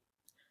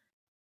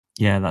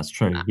 Yeah, that's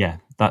true. Yeah,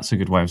 that's a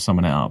good way of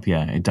summing it up.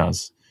 Yeah, it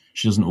does.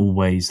 She doesn't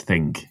always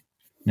think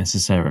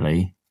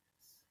necessarily,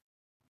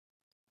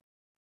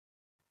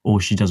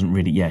 or she doesn't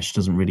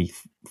really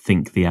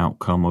think the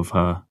outcome of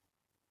her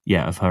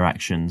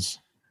actions.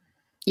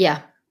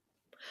 Yeah.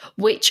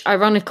 Which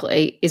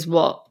ironically is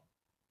what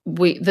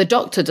the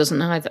Doctor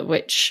doesn't either,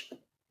 which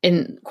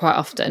in quite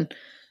often,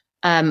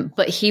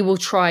 but he will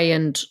try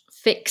and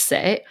fix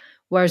it.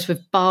 Whereas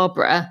with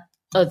Barbara,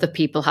 other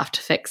people have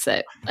to fix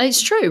it. It's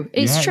true.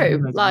 It's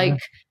true.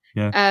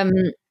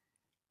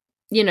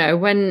 You know,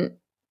 when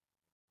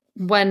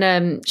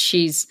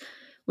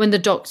the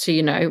Doctor,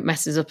 you know,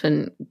 messes up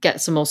and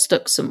gets them all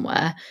stuck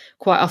somewhere,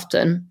 quite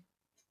often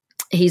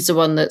he's the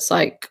one that's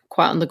like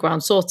quite on the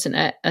ground sorting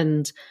it.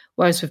 And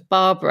whereas with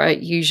Barbara,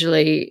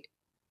 usually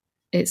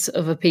it's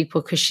other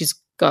people because she's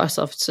got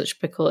herself such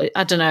pickle.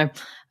 I don't know.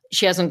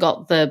 She hasn't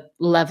got the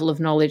level of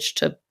knowledge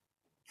to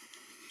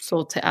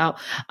sort it out.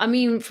 I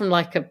mean, from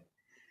like a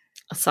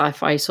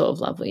sci-fi sort of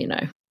level, you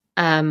know.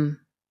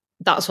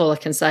 That's all I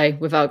can say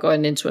without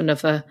going into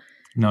another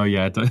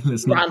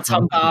let's not rant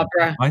on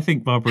Barbara. I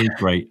think Barbara is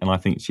great, and I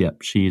think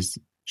she's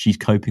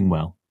coping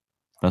well.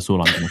 That's all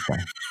I'm going to say.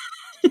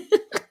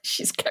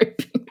 She's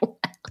coping well.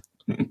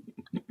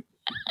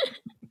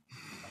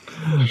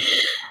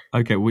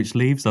 Okay, which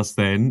leaves us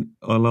then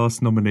our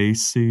last nominee,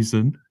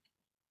 Susan.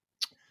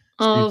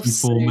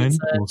 Susan Foreman,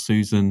 or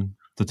Susan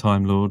the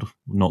Time Lord,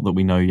 not that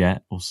we know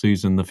yet, or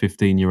Susan the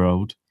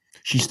 15-year-old.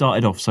 She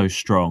started off so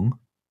strong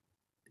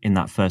in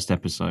that first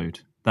episode.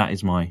 That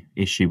is my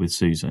issue with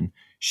Susan.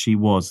 She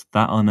was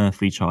that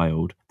unearthly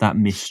child, that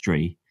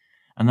mystery,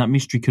 and that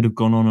mystery could have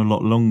gone on a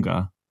lot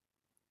longer,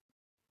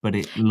 but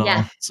it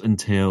lasts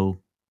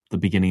until the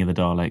beginning of the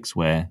Daleks,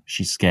 where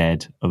she's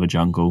scared of a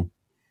jungle.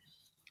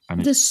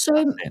 And there's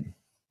so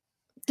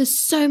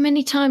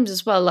many times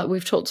as well, like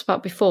we've talked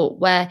about before,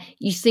 where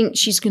you think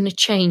she's going to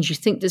change, you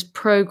think there's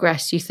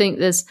progress, you think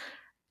there's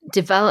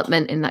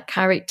development in that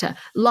character,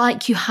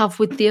 like you have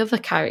with the other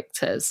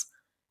characters,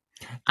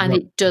 and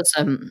it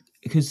doesn't.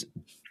 Because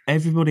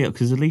everybody else,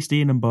 because at least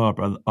Ian and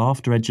Barbara,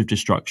 after Edge of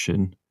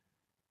Destruction,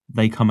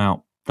 they come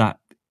out, that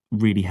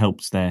really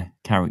helps their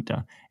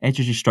character. Edge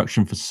of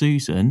Destruction for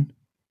Susan,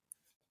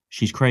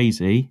 she's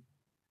crazy,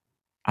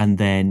 and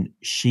then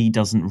she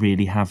doesn't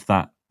really have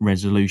that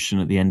resolution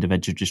at the end of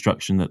Edge of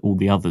Destruction that all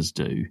the others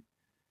do.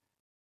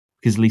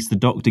 Because at least the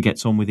Doctor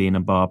gets on with Ian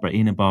and Barbara.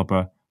 Ian and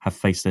Barbara have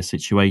faced their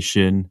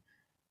situation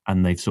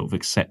and they've sort of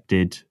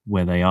accepted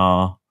where they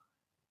are.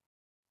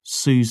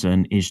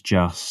 Susan is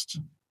just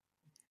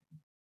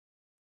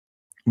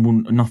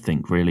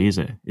nothing, really, is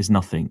it? Is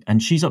nothing.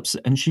 And she's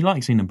upset, and she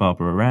likes Ian and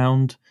Barbara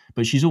around,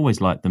 but she's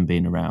always liked them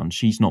being around.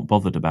 She's not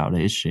bothered about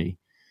it, is she?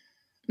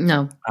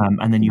 No.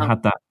 And then you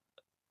had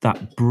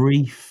that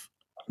brief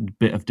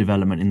bit of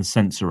development in the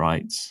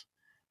Sensorites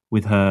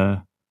with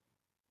her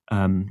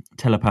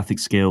telepathic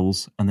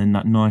skills, and then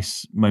that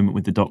nice moment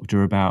with the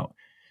Doctor about,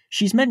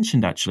 she's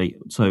mentioned actually,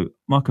 so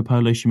Marco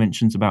Polo, she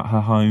mentions about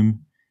her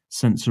home,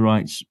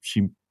 Sensorites,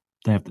 she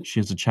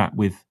has a chat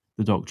with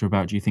the Doctor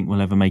about, do you think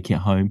we'll ever make it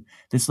home?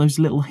 There's those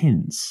little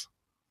hints,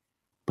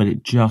 but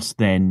it just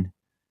then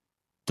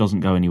doesn't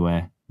go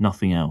anywhere,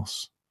 nothing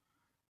else.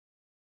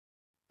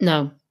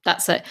 No,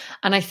 that's it.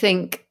 And I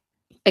think,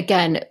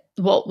 again,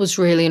 what was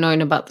really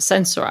annoying about the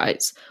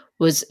Sensorites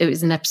was it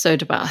was an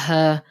episode about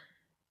her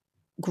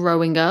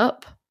growing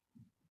up,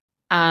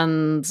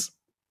 and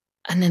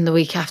then the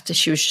week after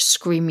she was just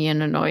screaming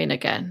and annoying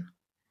again.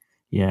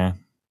 Yeah.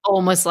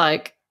 Almost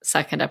like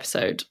second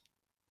episode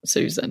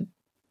Susan.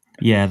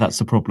 Yeah, that's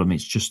the problem.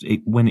 It's just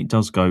when it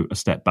does go a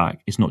step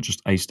back, it's not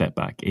just a step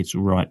back, it's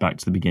right back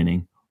to the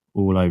beginning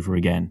all over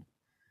again.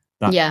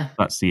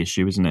 That's the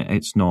issue, isn't it?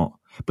 It's not.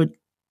 But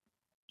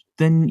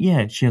then,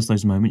 she has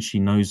those moments. She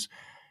knows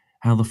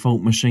how the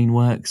fault machine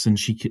works, and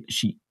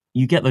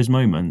you get those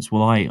moments.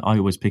 Well, I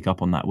always pick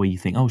up on that where you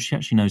think, oh, she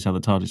actually knows how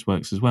the TARDIS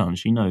works as well, and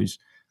she knows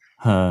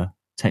her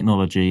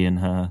technology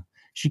and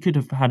she could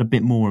have had a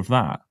bit more of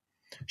that.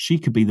 She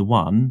could be the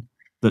one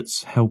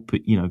that's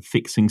helping,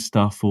 fixing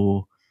stuff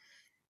or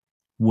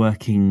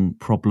working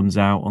problems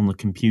out on the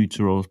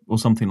computer or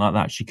something like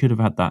that. She could have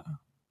had that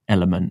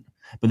element.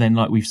 But then,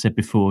 like we've said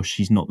before,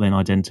 she's not then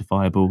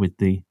identifiable with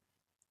the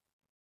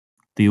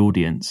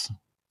audience.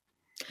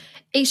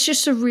 It's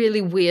just a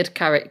really weird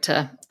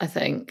character, I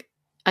think.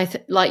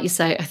 Like you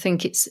say, I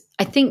think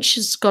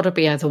she's got to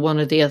be either one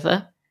or the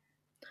other.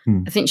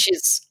 I think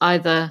she's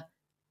either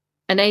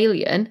an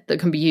alien that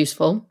can be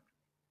useful,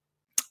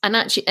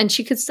 and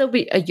she could still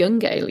be a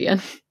young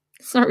alien.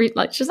 It's not really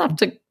like she doesn't have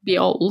to be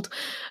old,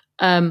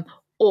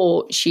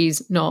 or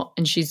she's not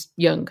and she's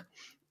young,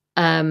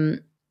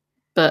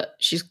 but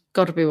she's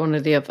got to be one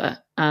or the other,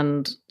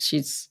 and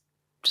she's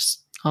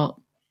just hot.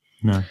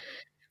 No.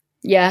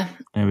 Yeah.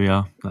 There we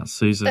are. That's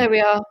Susan. There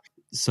we are.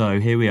 So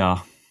here we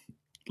are.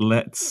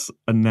 Let's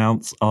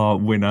announce our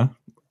winner.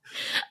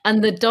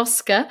 And the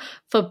Dosker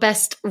for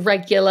Best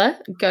Regular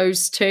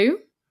goes to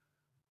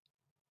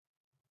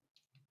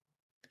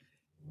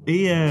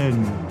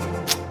Ian.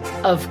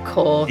 Of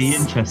course.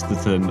 Ian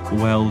Chesterton.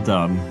 Well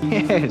done.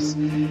 Yes.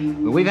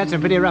 Well, we've had some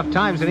pretty rough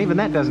times, and even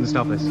that doesn't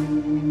stop us.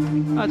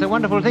 Oh, it's a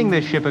wonderful thing,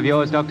 this ship of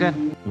yours, Doctor.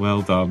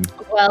 Well done.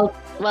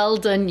 Well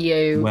done,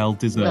 you. Well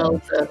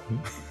deserved. Well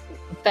done.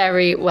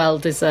 Very well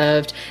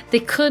deserved. They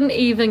couldn't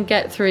even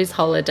get through his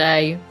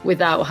holiday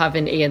without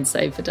having Ian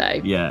save the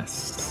day.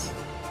 Yes.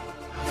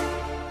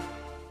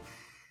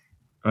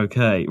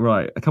 Okay,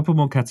 right. A couple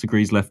more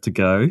categories left to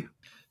go.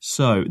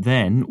 So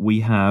then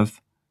we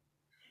have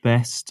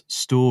Best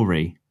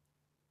Story.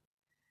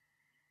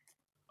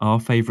 Our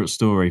favourite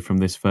story from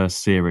this first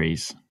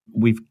series.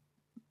 We've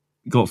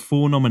got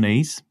 4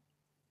 nominees,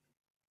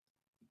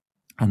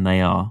 and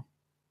they are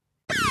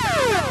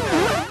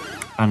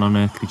An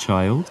Unearthly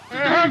Child.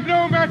 I have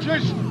no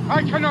matches.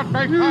 I cannot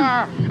make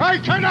fire. I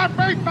cannot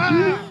make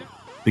fire.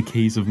 The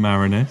Keys of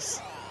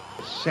Marinus.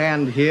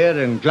 Sand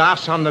here and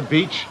glass on the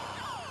beach.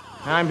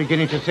 I'm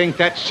beginning to think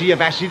that sea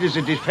of acid is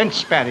a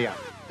defense barrier.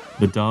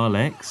 The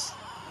Daleks.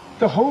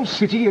 The whole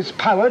city is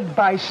powered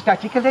by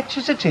static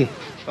electricity.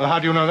 How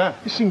do you know that?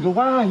 A single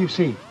wire, you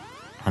see.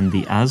 And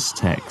the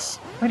Aztecs.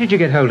 Where did you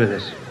get hold of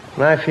this?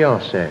 My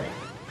fiancée.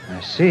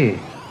 I see.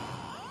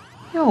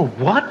 You're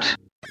what?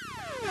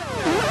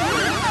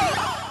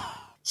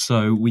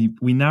 So we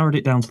narrowed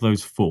it down to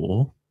those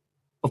 4.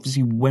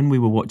 Obviously, when we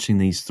were watching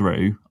these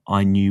through,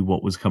 I knew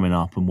what was coming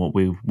up and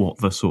what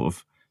the sort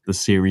of the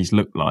series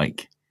looked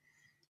like.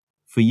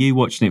 For you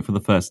watching it for the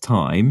first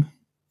time,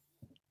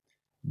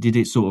 did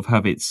it sort of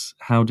have its?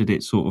 How did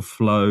it sort of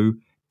flow?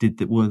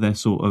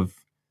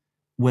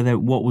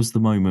 What was the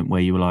moment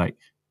where you were like,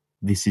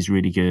 "This is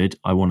really good.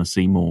 I want to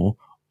see more,"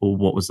 or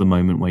what was the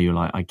moment where you're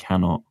like, "I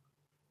cannot.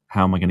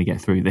 How am I going to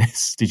get through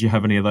this?" Did you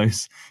have any of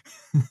those?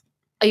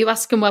 Are you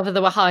asking whether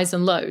there were highs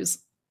and lows?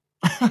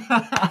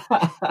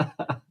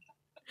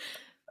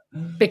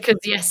 Because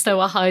yes, there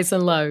were highs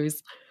and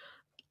lows.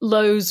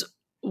 Lows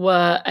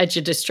were edge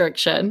of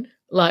destruction.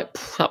 Like,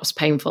 that was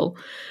painful.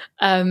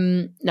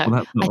 No,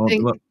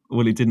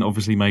 Well, it didn't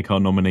obviously make our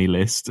nominee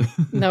list.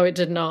 No, it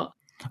did not.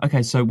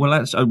 Okay, so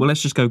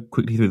let's just go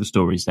quickly through the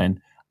stories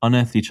then.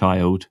 Unearthly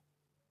Child,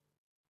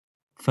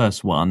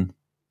 first one.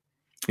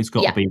 It's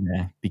got to be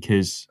there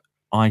because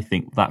I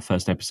think that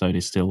first episode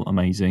is still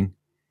amazing,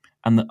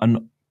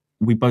 and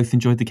we both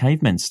enjoyed the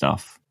cavemen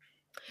stuff.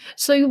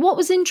 So what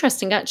was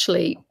interesting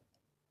actually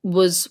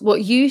was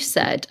what you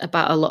said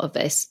about a lot of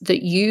this,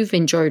 that you've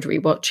enjoyed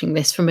rewatching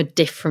this from a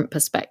different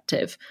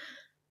perspective.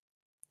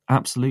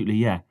 Absolutely,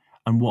 yeah.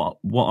 And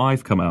what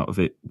I've come out of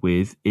it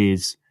with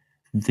is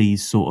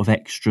these sort of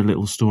extra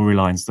little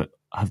storylines that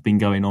have been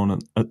going on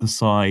at the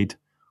side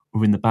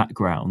or in the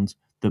background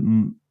that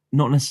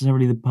not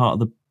necessarily the part of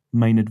the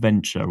main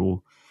adventure,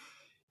 or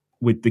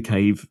with the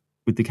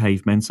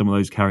cavemen, some of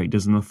those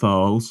characters and the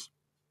Thals.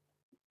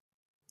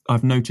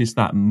 I've noticed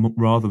that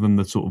rather than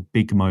the sort of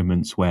big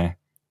moments where,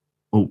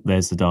 oh,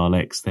 there's the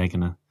Daleks,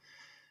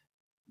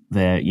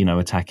 they're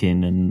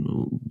attacking, and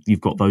you've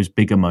got those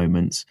bigger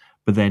moments.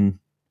 But then,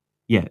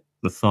 yeah,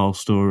 the Thal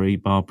story,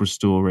 Barbara's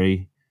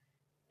story,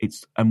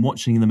 and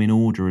watching them in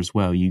order as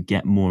well, you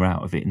get more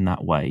out of it in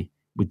that way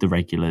with the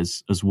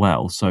regulars as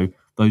well. So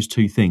those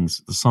two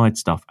things, the side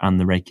stuff and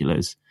the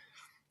regulars,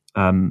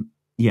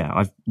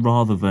 I've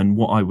rather than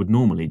what I would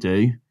normally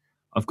do,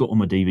 I've got all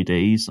my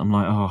DVDs. I'm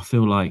like, I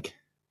feel like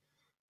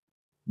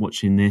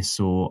watching this,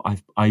 or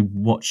I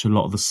watch a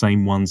lot of the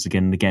same ones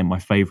again and again, my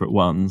favourite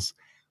ones,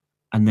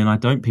 and then I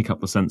don't pick up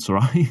the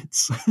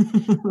Sensorites.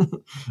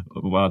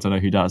 Well, I don't know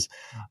who does,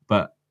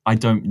 but I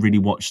don't really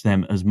watch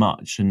them as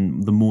much.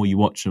 And the more you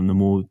watch them, the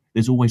more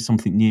there's always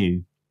something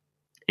new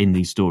in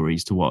these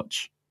stories to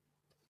watch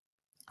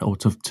or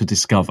to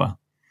discover.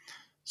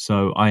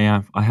 So I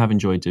have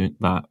enjoyed doing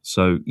that.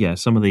 So yeah,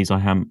 some of these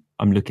I'm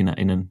looking at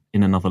in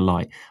another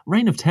light.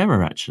 Reign of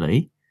Terror,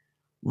 actually.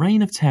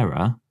 Reign of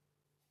Terror.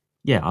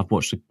 Yeah, I've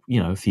watched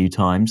a few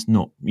times.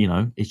 Not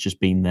it's just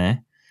been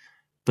there.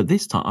 But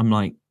this time, I'm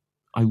like,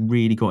 I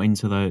really got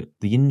into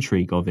the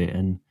intrigue of it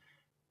and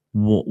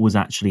what was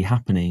actually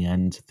happening,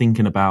 and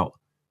thinking about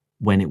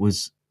when it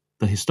was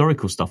the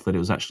historical stuff that it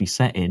was actually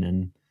set in,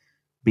 and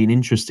being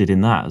interested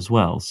in that as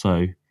well.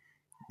 So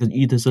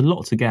there's a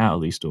lot to get out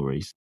of these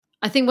stories.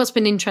 I think what's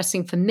been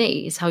interesting for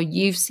me is how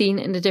you've seen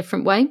it in a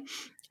different way.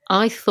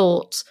 I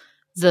thought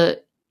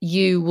that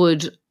you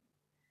would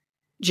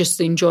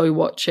just enjoy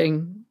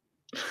watching,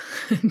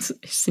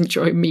 just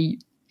enjoy me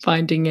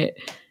finding it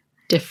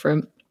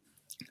different.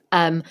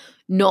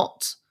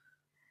 Not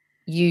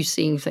you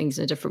seeing things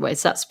in a different way.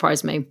 So that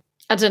surprised me.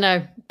 I don't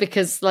know,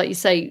 because like you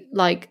say,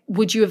 like,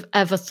 would you have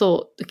ever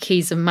thought the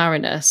Keys of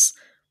Marinus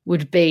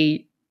would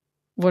be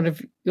one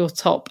of your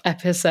top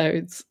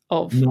episodes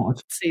of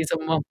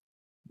season 1?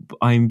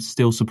 I'm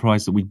still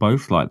surprised that we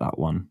both like that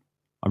one.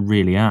 I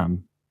really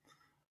am.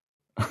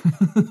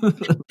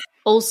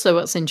 Also,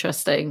 what's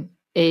interesting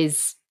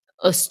is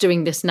us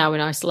doing this now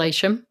in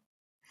isolation.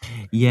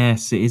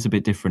 Yes, it is a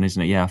bit different,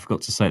 isn't it? Yeah, I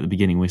forgot to say at the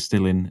beginning, we're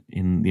still in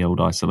the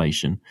old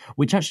isolation.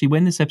 Which actually,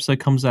 when this episode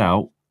comes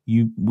out,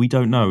 we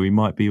don't know. We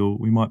might be all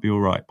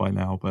right by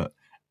now, but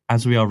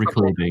as we are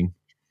recording,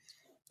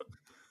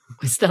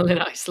 we're still in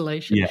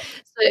isolation. Yeah.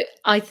 So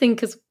I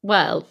think as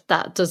well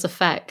that does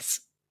affect.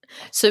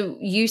 So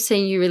you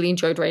saying you really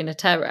enjoyed Reign of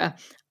Terror,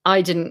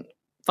 I didn't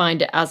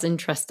find it as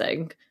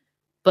interesting,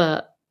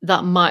 but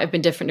that might have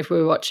been different if we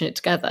were watching it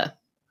together.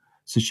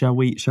 So shall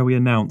we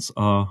announce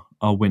our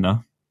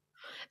winner?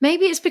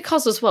 Maybe it's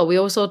because as well we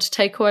always order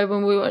takeaway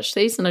when we watch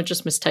these, and I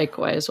just miss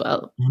takeaway as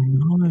well. I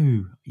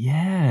know.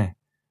 Yeah,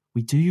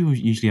 we do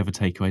usually have a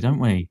takeaway, don't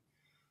we?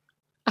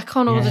 I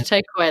can't order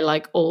takeaway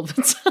like all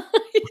the time.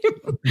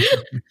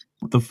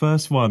 The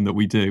first one that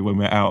we do when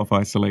we're out of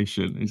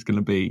isolation is going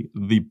to be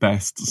the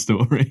best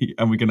story,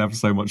 and we're going to have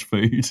so much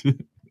food.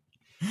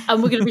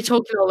 And we're going to be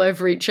talking all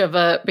over each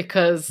other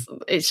because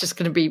it's just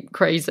going to be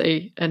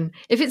crazy. And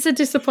if it's a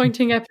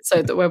disappointing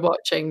episode that we're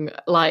watching,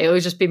 like, it'll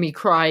just be me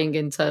crying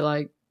into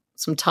like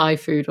some Thai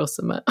food or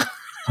something.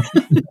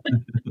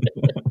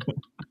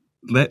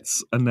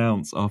 Let's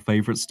announce our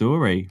favourite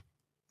story.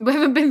 We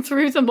haven't been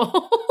through them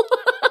all.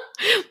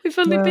 We've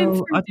only been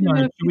through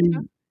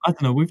I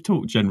don't know. We've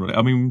talked generally.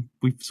 I mean,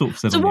 we've sort of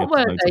said. So on what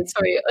the were they?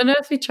 Sorry,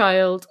 Unearthly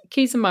Child,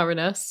 Keys of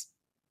Marinus,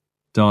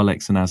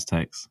 Daleks and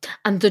Aztecs,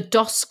 and the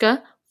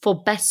Oscar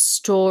for Best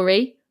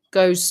Story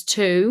goes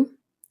to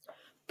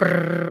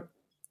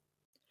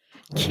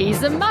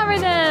Keys of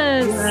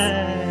Marinus.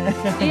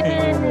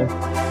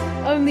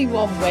 Yeah. Only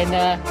one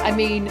winner. I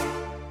mean,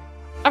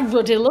 I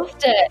really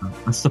loved it.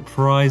 A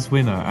surprise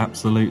winner,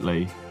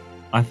 absolutely.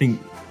 I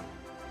think,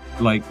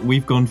 like,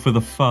 we've gone for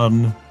the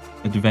fun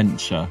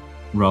adventure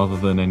rather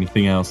than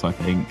anything else, I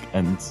think,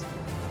 and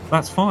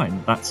that's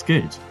fine. That's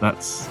good.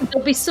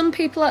 There'll be some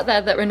people out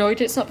there that are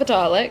annoyed it's not for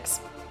Daleks,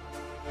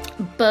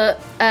 but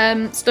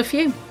stuff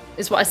you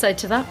is what I say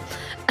to that.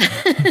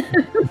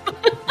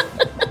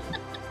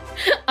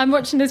 I'm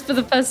watching this for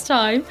the first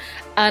time,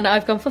 and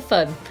I've gone for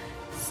fun.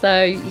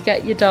 So you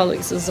get your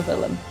Daleks as a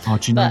villain. Oh,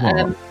 do you know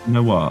what? You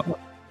know what?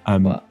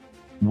 What?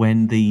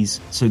 When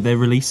so they're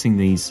releasing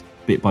these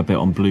bit by bit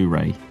on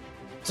Blu-ray.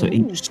 So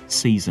each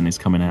season is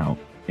coming out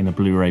in a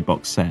Blu-ray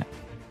box set.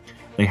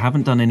 They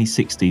haven't done any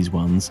 60s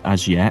ones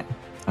as yet,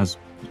 as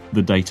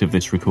the date of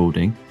this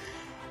recording.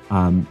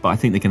 But I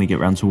think they're going to get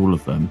around to all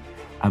of them.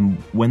 And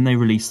when they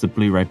release the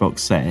Blu-ray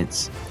box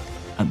sets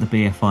at the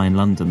BFI in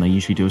London, they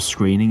usually do a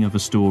screening of a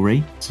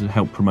story to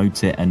help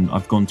promote it. And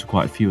I've gone to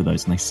quite a few of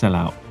those, and they sell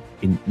out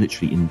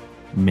literally in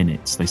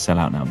minutes. They sell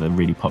out now. They're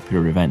really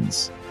popular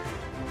events.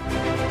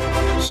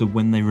 So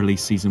when they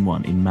release season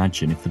 1,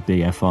 imagine if the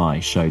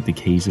BFI showed the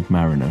Keys of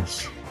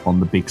Marinus on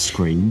the big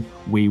screen.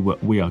 We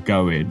are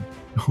going.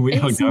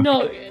 It's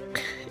not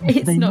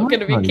going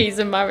to be Keys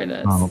of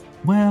Marinus. Oh,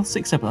 well,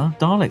 6 episodes.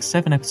 Daleks,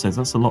 7 episodes.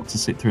 That's a lot to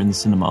sit through in the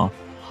cinema.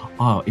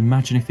 Oh,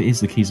 imagine if it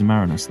is the Keys of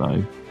Marinus,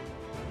 though.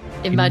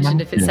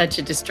 Imagine if it's Edge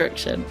of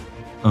Destruction.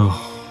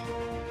 Oh.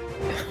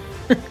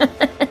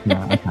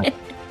 Yeah, okay.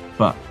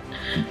 But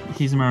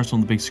Keys of Marinus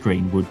on the big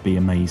screen would be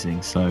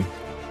amazing. So,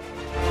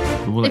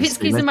 if it's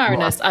Keys of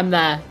Marinus, I'm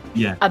there.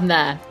 Yeah, I'm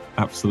there.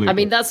 Absolutely. I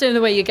mean, that's the only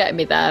way you're getting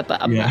me there,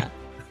 but I'm there.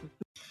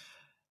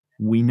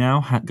 We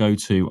now go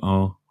to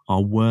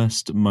our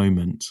worst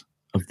moment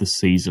of the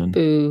season.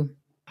 Boo.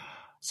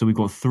 So we've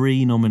got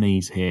 3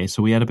 nominees here.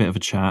 So we had a bit of a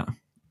chat,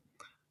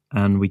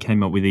 and we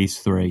came up with these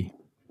 3.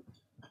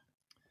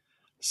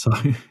 So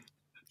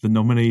the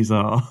nominees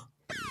are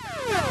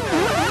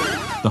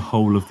The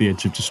Whole of the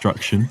Edge of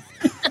Destruction.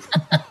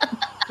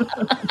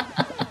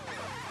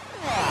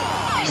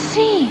 I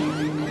see.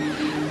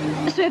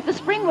 So if the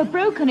spring were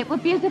broken, it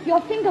would be as if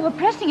your finger were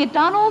pressing it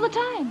down all the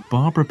time.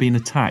 Barbara being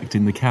attacked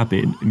in the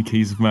cabin in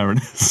Keys of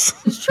Marinus.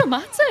 It's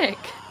traumatic.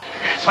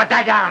 Put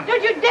that down.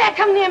 Don't you dare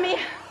come near me.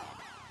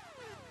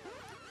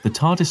 The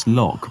TARDIS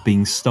lock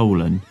being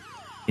stolen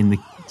in the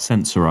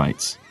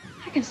Sensorites.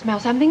 I can smell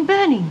something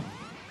burning.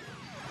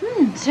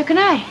 So can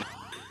I.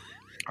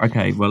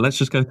 Okay, well, let's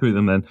just go through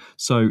them then.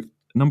 So,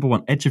 number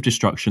 1, Edge of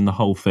Destruction, the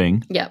whole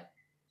thing. Yep.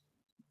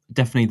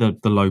 Definitely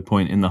the low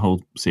point in the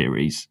whole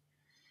series.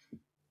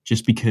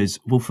 Just because,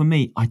 well, for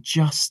me, I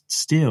just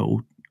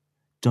still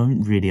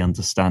don't really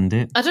understand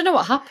it. I don't know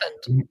what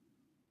happened.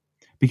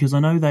 Because I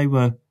know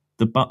the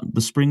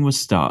spring was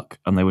stuck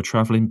and they were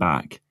travelling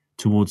back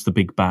towards the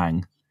Big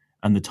Bang,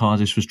 and the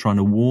TARDIS was trying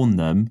to warn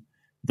them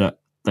that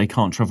they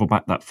can't travel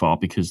back that far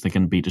because they're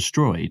going to be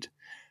destroyed.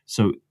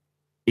 So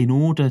in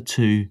order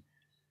to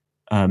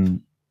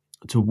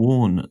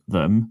warn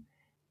them,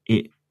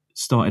 it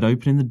started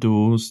opening the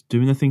doors,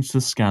 doing the things to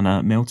the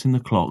scanner, melting the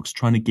clocks,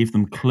 trying to give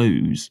them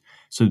clues.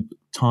 So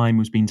time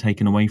was being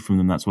taken away from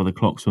them. That's why the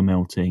clocks were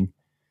melting.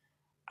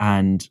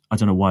 and I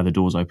don't know why the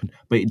door's open,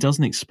 but it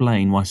doesn't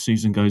explain why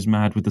Susan goes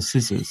mad with the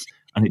scissors,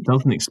 and it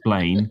doesn't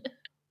explain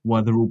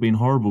why they're all being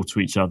horrible to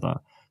each other.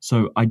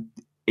 So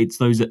it's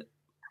those that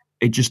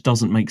it just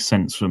doesn't make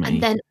sense for me.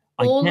 And then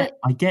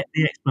I get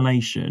the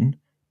explanation,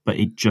 but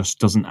it just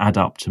doesn't add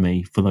up to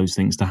me for those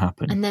things to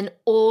happen. And then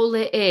all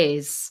it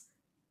is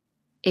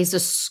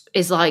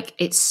like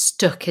it's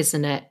stuck,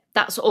 isn't it?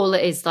 That's all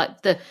it is. Like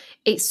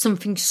it's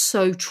something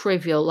so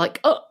trivial. Like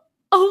oh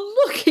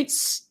look, it's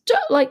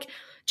stuck. Like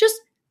just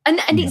and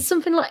it's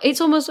something like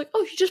it's almost like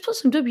you just put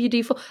some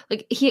WD-40.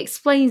 Like he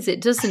explains it,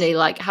 doesn't he?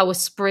 Like how a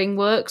spring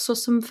works or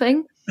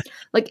something.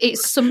 Like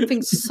it's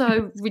something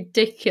so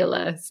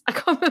ridiculous. I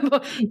can't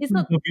remember. It's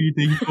not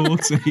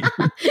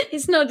WD-40.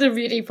 It's not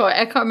WD-40.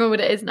 I can't remember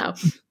what it is now.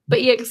 But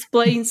he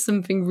explains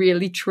something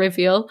really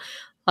trivial.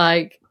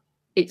 Like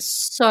it's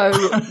so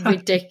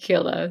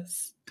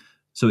ridiculous.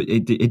 So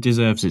it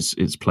deserves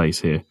its place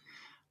here.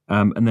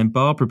 And then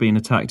Barbara being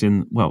attacked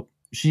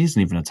she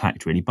isn't even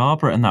attacked really.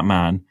 Barbara and that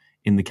man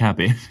in the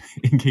cabin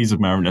in Keys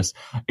of Marinus,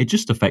 it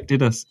just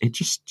affected us. It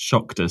just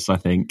shocked us, I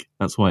think.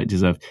 That's why it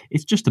deserved.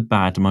 It's just a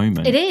bad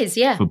moment. It is,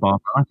 yeah. For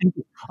Barbara.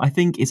 I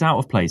think it's out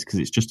of place because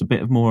it's just a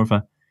bit of more of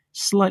a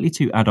slightly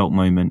too adult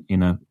moment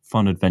in a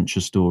fun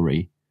adventure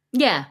story.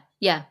 Yeah.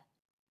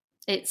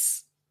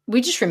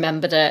 We just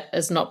remembered it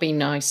as not being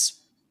nice.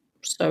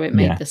 So it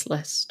made this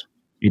list.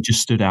 It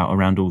just stood out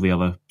around all the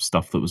other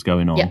stuff that was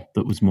going on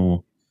that was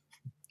more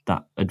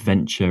that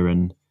adventure,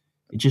 and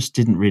it just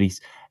didn't really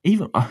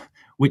even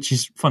which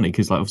is funny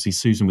because like obviously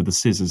Susan with the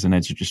scissors and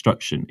Edge of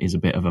Destruction is a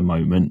bit of a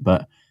moment,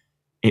 but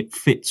it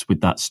fits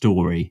with that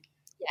story.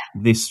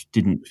 Yeah. This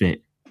didn't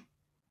fit.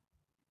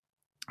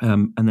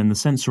 And then the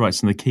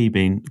Sensorites and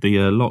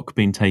the lock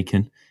being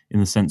taken in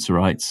the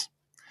Sensorites.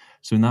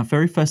 So in that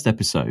very first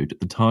episode,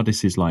 the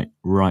TARDIS is like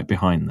right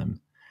behind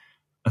them.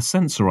 A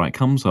Sensorite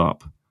comes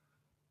up,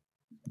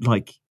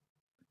 like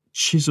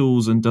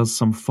chisels and does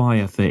some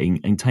fire thing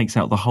and takes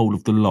out the whole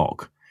of the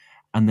lock.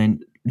 And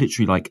then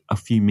literally like a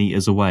few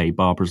meters away,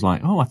 Barbara's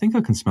like, I think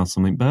I can smell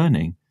something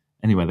burning.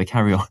 Anyway, they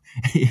carry on.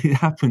 It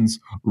happens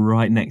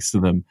right next to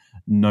them.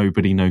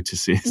 Nobody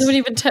notices. Nobody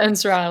even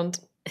turns around.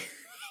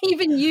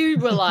 Even you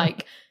were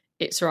like,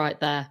 it's right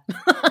there.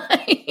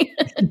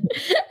 And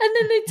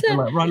then they turn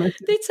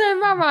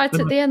around right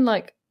at the end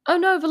like, oh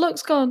no, the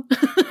lock's gone.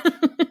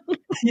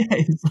 Yeah,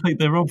 it's like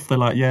they're off. They're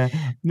like, yeah,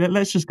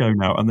 let's just go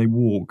now. And they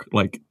walk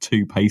like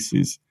 2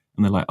 paces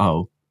and they're like,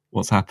 oh,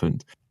 what's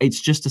happened? It's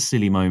just a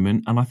silly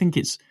moment. And I think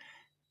it's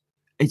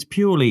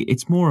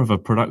more of a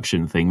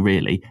production thing,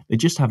 really. They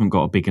just haven't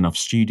got a big enough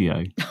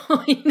studio.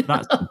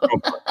 That's the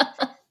problem.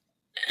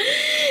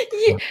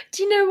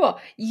 Do you know what?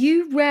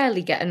 You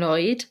rarely get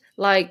annoyed.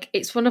 Like,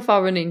 it's one of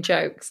our running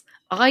jokes.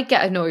 I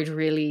get annoyed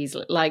really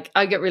easily. Like,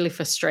 I get really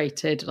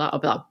frustrated. Like, I'll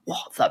be like,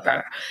 what the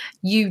bear?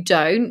 You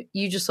don't.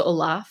 You just sort of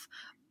laugh.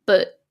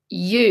 But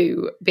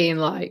you being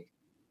like,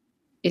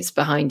 it's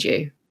behind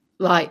you.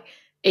 Like,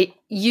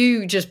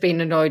 you just being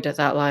annoyed at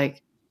that,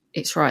 like,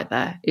 it's right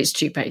there. It's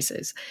 2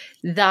 paces.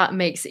 That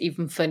makes it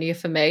even funnier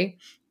for me.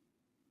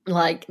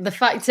 Like, the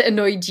fact it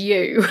annoyed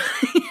you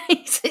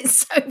makes it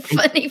so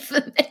funny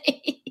for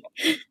me.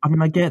 I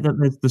mean, I get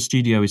that the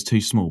studio is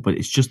too small, but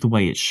it's just the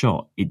way it's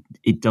shot.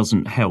 It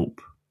doesn't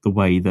help the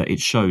way that it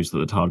shows that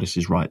the TARDIS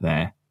is right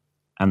there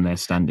and they're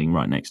standing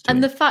right next to it.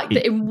 And the fact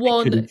that in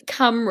one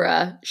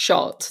camera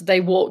shot, they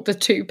walk the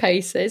 2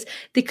 paces.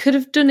 They could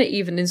have done it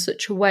even in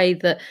such a way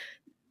that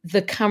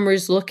the camera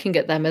is looking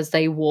at them as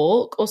they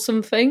walk or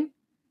something.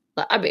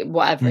 Like, I mean,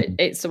 whatever,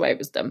 it's the way it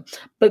was done.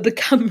 But the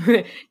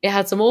camera, it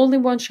had them all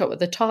in one shot with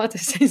the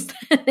TARDIS is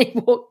there. They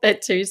walked their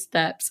 2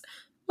 steps.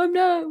 Oh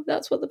no,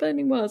 that's what the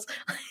burning was.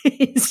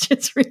 It's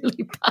just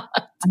really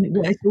bad.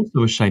 And it's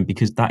also a shame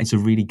because that is a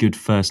really good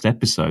first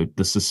episode.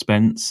 The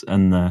suspense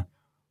and the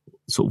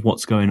sort of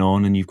what's going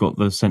on, and you've got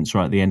the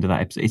Sensorite at the end of that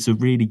episode. It's a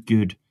really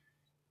good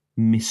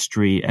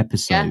mystery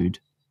episode.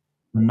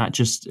 Yeah. And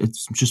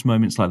it's just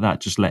moments like that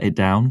just let it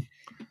down.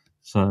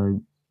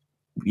 So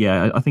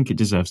yeah, I think it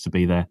deserves to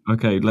be there.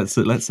 Okay, let's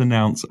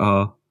announce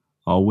our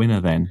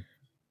winner then.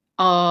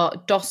 Our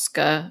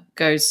Dosker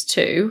goes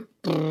to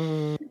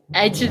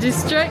Edge of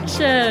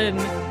Destruction.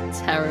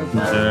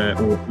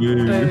 Terrible.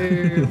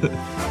 Boo.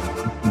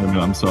 No,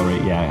 I'm sorry.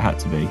 Yeah, it had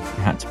to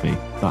be.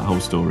 That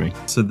whole story.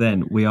 So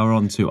then we are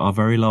on to our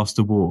very last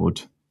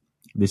award.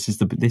 This is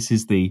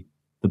the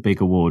big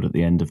award at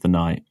the end of the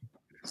night.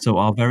 So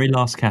our very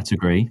last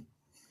category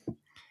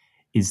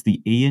is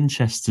the Ian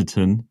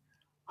Chesterton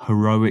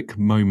Heroic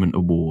Moment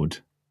Award.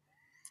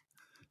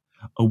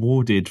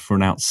 Awarded for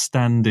an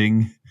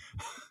outstanding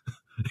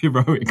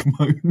heroic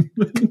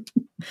moment.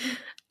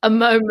 A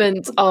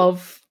moment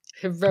of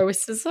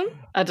heroicism?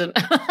 I don't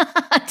know.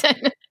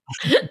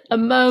 A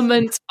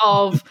moment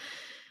of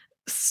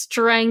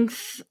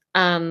strength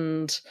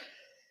and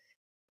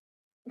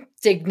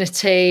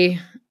dignity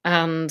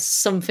and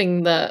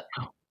something that...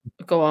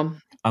 Go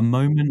on. A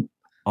moment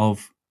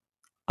of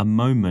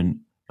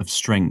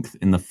strength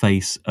in the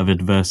face of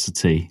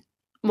adversity.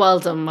 Well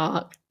done,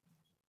 Mark.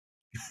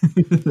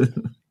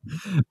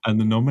 And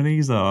the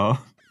nominees are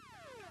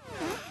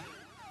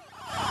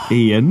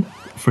Ian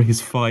for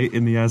his fight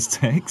in the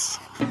Aztecs.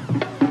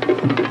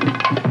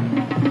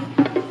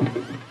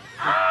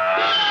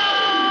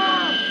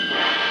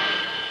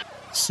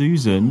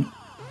 Susan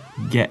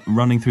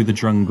running through the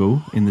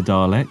jungle in the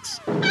Daleks.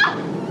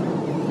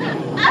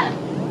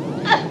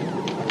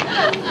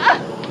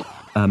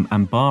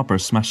 And Barbara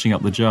smashing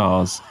up the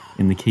jars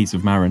in the Keys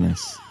of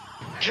Marinus.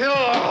 Kill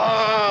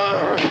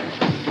her!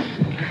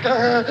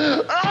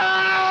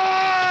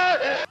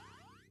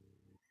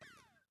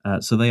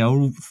 So they are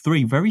all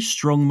three very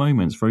strong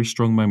moments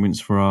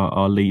for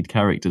our lead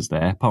characters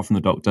there, apart from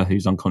the Doctor,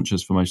 who's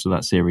unconscious for most of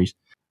that series.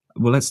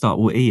 Well, let's start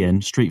with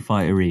Ian, Street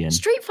Fighter Ian.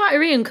 Street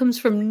Fighter Ian comes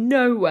from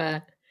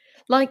nowhere.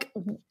 Like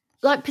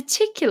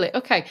particularly,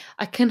 okay,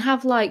 I can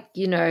have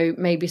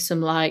maybe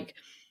some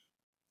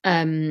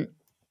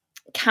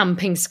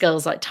camping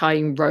skills like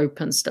tying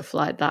rope and stuff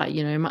like that.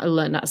 You might have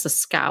learned that as a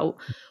scout.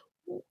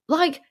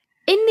 Like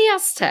in the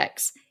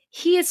Aztecs,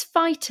 he is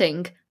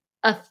fighting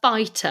a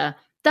fighter.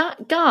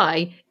 That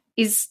guy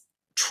is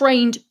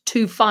trained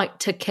to fight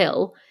to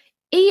kill.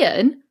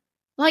 Ian,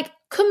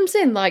 comes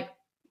in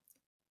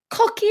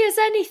cocky as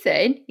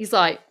anything. He's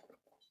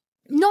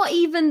not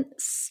even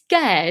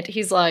scared.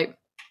 He's I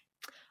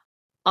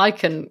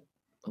can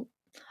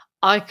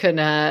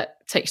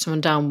take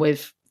someone down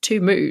with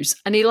 2 moves.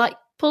 And he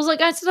pulls that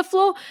guy to the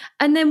floor.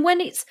 And then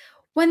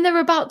when they're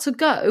about to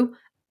go,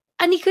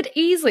 and he could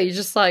easily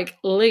just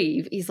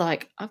leave, he's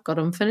I've got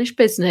unfinished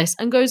business,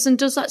 and goes and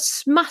does that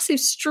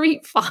massive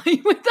street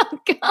fight with that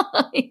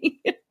guy.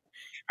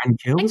 And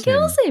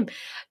kills him.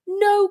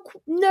 No,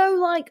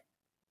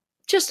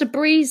 just a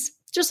breeze,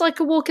 just like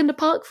a walk in the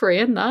park for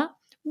Ian, that.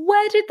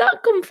 Where did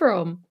that come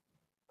from?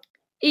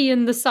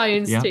 Ian, the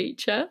science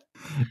teacher.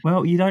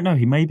 Well, you don't know.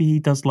 Maybe he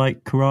does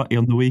karate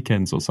on the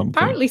weekends or something.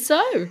 Apparently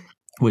so.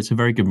 Well, it's a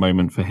very good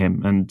moment for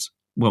him. And,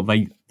 well,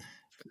 I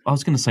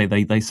was going to say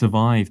they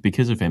survive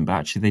because of him, but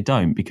actually they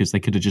don't, because they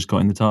could have just got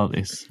in the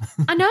TARDIS.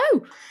 I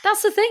know.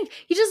 That's the thing.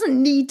 He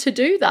doesn't need to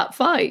do that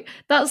fight.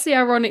 That's the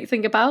ironic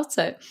thing about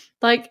it.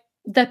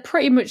 They're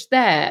pretty much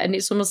there, and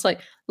it's almost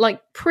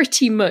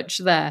pretty much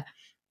there.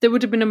 There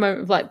would have been a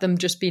moment of them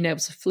just being able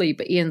to flee,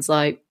 but Ian's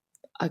I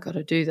got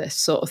to do this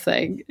sort of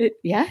thing.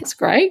 It's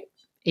great.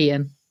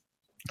 Ian.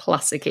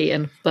 Classic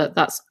Ian, but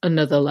that's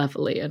another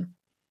level Ian.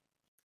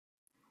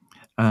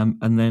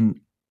 And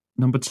then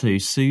number 2,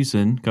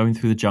 Susan going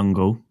through the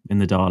jungle in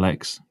the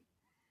Daleks.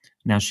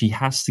 Now she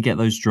has to get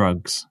those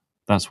drugs.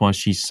 That's why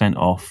she's sent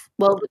off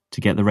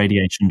to get the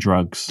radiation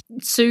drugs.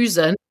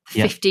 Susan,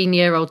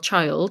 15-year-old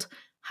child,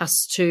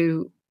 has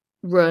to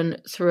run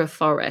through a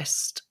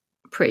forest.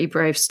 Pretty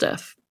brave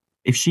stuff.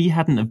 If she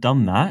hadn't have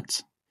done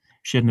that,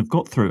 she hadn't have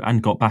got through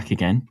and got back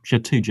again. She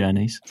had 2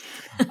 journeys.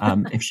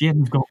 If she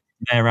hadn't got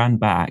there and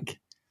back,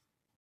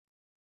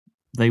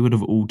 they would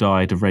have all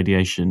died of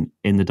radiation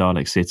in the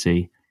Dalek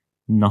City.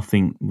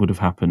 Nothing would have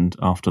happened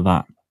after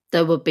that.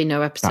 There would be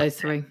no episode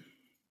 3.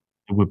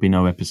 There would be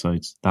no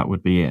episodes. That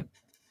would be it.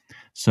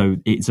 So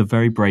it's a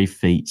very brave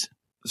feat.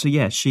 So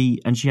yeah, she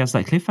has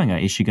that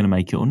cliffhanger. Is she going to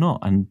make it or not?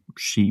 And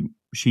she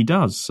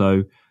does.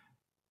 So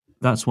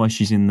that's why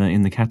she's in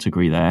the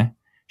category there.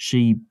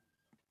 She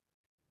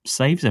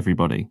saves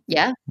everybody.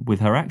 Yeah. With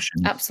her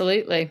actions.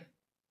 Absolutely.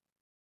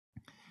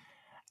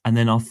 And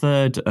then our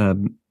third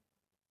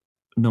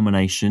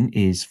nomination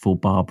is for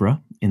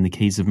Barbara in the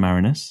Keys of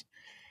Marinus.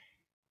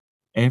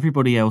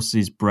 Everybody else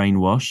is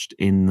brainwashed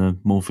in the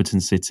Morpherton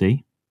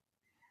City,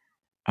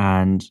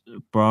 and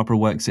Barbara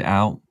works it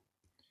out.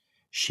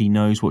 She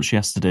knows what she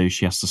has to do.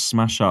 She has to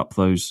smash up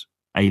those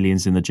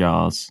aliens in the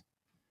jars.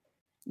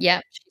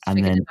 Yeah.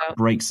 And then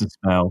breaks the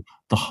spell.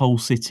 The whole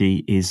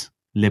city is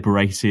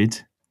liberated,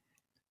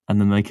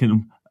 and then they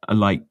can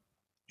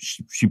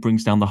she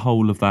brings down the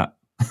whole of that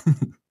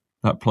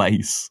that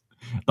place,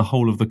 the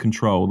whole of the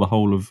control, the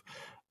whole of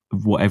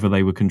whatever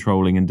they were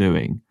controlling and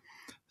doing.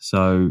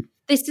 So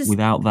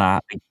without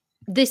that,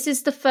 this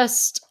is the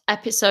first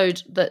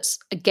episode that's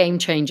a game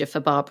changer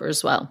for Barbara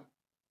as well.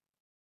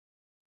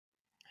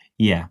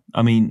 Yeah,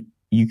 I mean,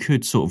 you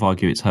could sort of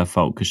argue it's her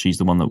fault because she's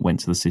the one that went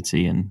to the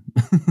city and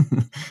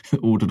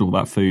ordered all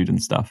that food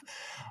and stuff.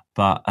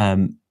 But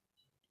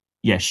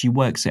yeah, she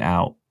works it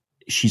out.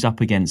 She's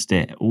up against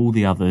it. All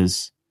the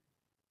others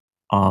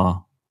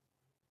are...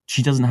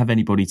 She doesn't have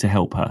anybody to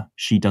help her.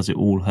 She does it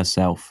all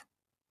herself.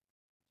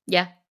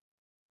 Yeah.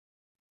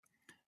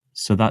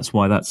 So that's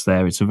why that's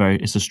there. It's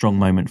a strong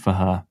moment for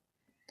her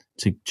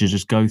to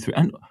just go through.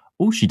 And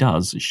all she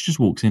does, she just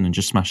walks in and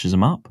just smashes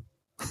them up.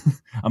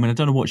 I mean, I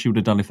don't know what she would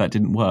have done if that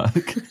didn't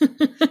work.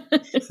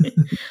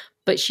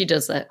 But she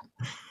does it.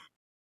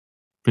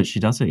 But she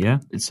does it, yeah.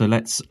 So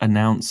let's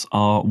announce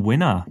our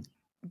winner.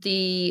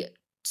 The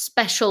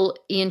special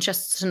Ian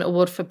Chesterton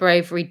Award for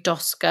Bravery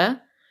Dosker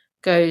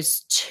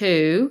goes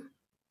to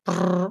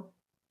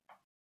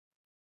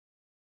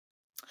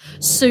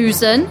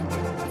Susan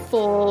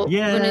for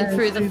running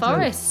through the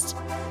forest.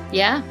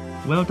 Yeah.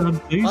 Well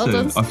done, Susan. Well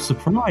done. I'm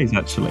surprised,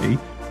 actually,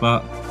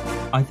 but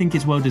I think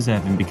it's well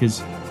deserving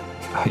because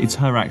it's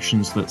her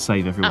actions that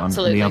save everyone.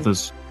 Absolutely. And the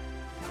others,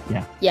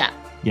 yeah. Yeah.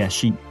 yeah,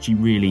 she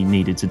really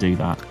needed to do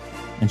that.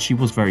 And she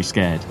was very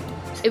scared.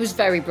 It was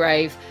very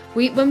brave.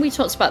 When we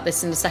talked about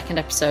this in the second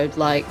episode,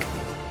 like,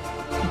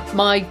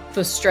 my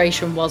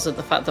frustration was at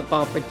the fact that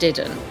Barbara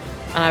didn't.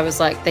 And I was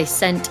like, they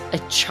sent a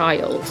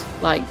child.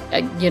 Like,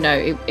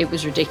 it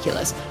was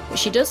ridiculous. But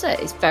she does it.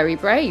 It's very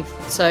brave.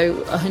 So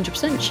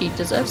 100% she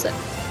deserves it.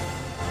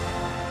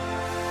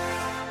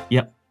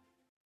 Yep.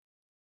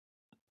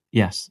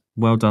 Yes.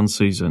 Well done,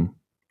 Susan.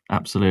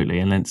 Absolutely.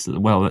 And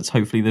let's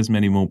hopefully there's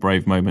many more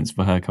brave moments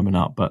for her coming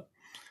up, but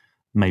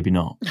maybe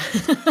not.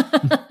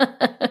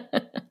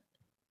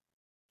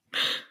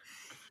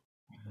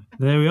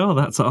 There we are.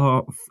 That's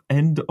our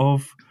end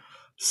of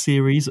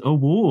series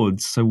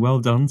awards. So well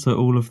done to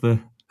all of the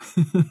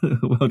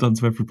well done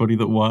to everybody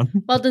that won.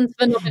 Well done to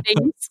the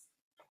nominees.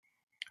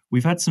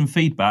 We've had some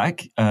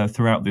feedback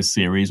throughout this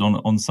series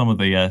on some of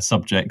the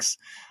subjects.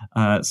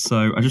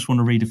 So I just want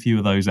to read a few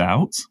of those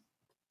out.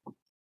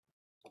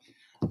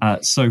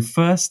 So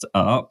first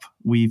up,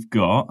 we've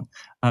got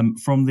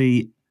from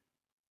the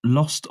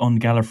Lost on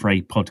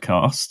Gallifrey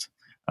podcast.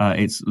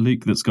 It's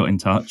Luke that's got in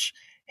touch.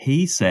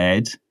 He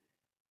said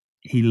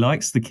he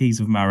likes the Keys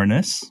of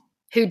Marinus.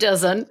 Who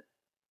doesn't?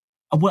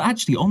 Well,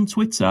 actually, on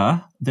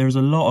Twitter, there's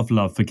a lot of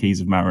love for Keys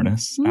of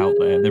Marinus out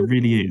there. There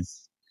really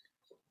is.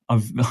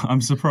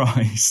 I'm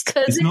surprised.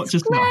 It's not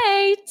just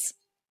great.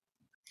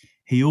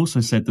 He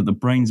also said that the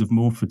brains of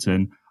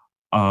Morpherton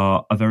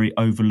are a very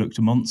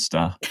overlooked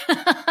monster.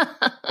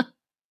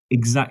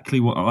 Exactly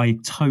what I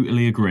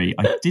totally agree.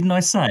 Didn't I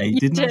say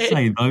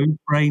those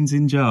brains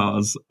in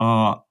jars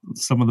are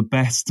some of the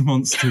best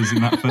monsters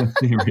in that first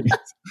series?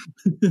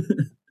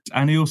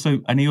 And he also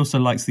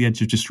likes the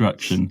Edge of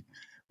Destruction,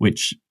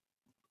 which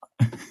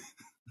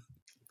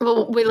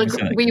well,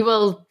 we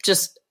will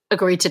just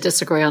agree to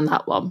disagree on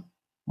that one.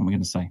 What am I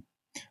going to say?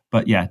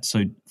 But yeah,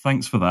 so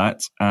thanks for that.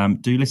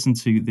 Do listen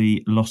to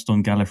the Lost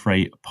on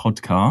Gallifrey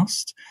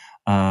podcast.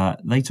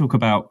 They talk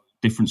about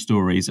different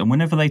stories, and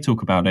whenever they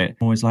talk about it, I'm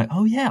always like,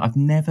 oh yeah, I've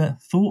never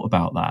thought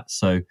about that.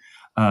 So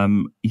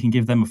you can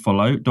give them a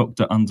follow,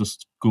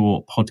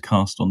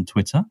 Dr_podcast on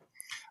Twitter.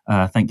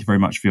 Thank you very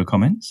much for your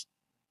comments.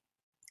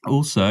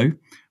 Also,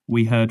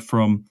 we heard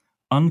from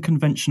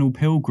Unconventional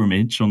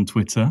Pilgrimage on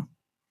Twitter,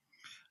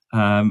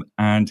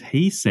 and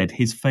he said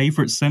his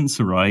favourite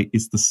Sensorite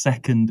is the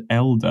second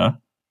Elder.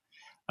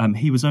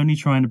 He was only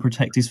trying to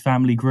protect his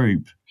family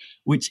group,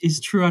 which is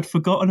true. I'd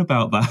forgotten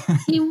about that.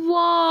 He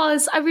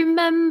was. I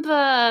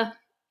remember.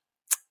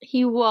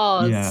 He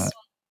was. Yeah.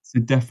 So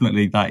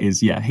definitely that is,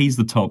 he's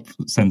the top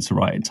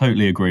Sensorite. I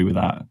totally agree with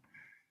that.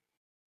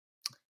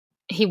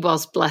 He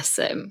was, bless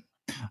him.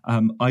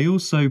 I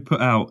also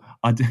put out,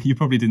 you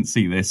probably didn't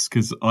see this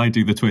because I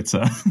do the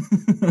Twitter,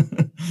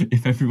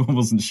 if everyone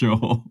wasn't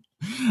sure.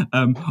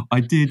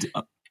 I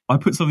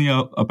put something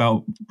out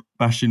about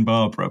bashing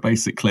Barbara,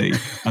 basically,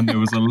 and there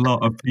was a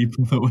lot of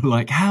people that were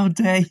like, how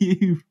dare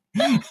you?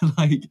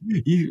 Like,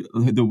 you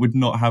that would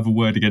not have a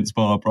word against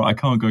Barbara. I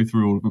can't go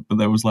through all of it, but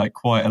there was like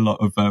quite a lot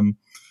of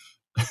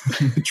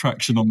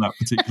traction on that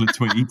particular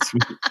tweet.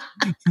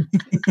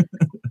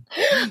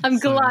 I'm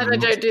glad I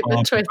don't do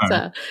the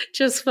Twitter.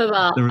 Just for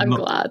that, I'm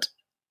glad.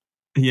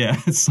 Yeah,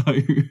 so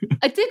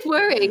I did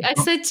worry. I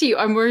said to you,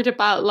 I'm worried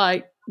about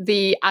like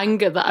the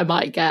anger that I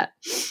might get.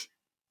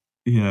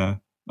 Yeah,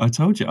 I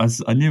told you.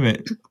 I knew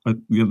it.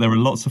 There are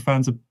lots of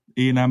fans of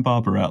Ian and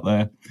Barbara out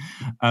there.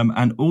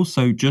 And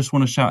also just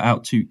want to shout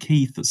out to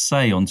Keith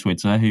Say on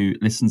Twitter, who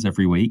listens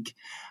every week.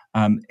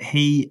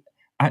 He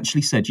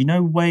actually said,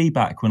 way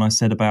back when I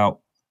said about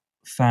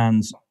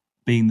fans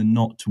being the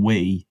not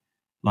we,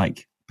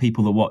 like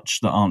people that watch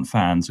that aren't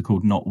fans are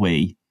called not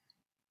we.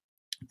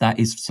 That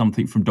is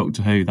something from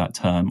Doctor Who, that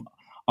term.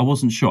 I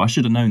wasn't sure. I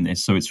should have known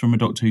this. So it's from a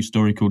Doctor Who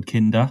story called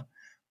Kinder,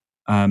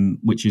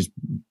 which is,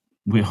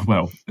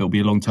 well, it'll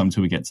be a long time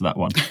until we get to that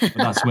one. But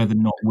that's where the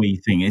not we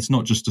thing, it's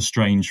not just a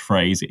strange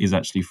phrase. It is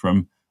actually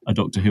from a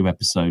Doctor Who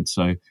episode.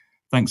 So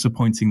thanks for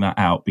pointing that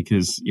out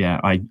because,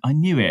 I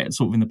knew it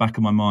sort of in the back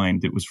of my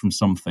mind. It was from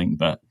something,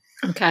 but...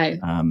 Okay.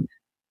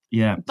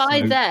 Yeah.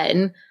 By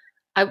then,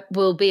 I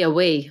will be a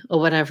we or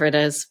whatever it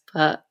is,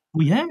 but...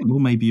 Well,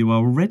 maybe you are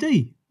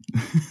already.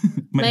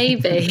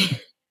 Maybe.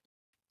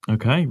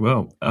 Okay,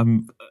 well,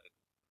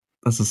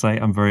 as I say,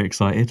 I'm very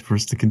excited for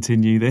us to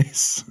continue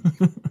this,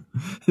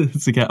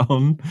 to get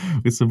on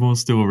with some more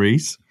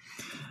stories.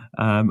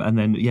 And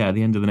then, at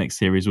the end of the next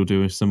series, we'll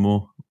do some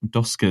more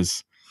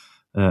Doskas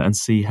and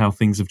see how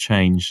things have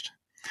changed.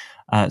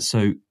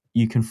 So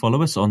you can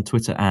follow us on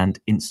Twitter and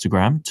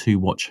Instagram, To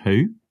Watch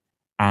Who.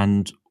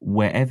 And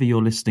wherever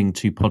you're listening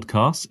to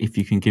podcasts, if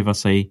you can give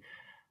us a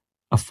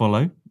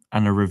follow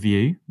and a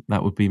review,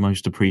 that would be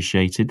most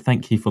appreciated.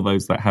 Thank you for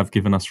those that have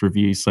given us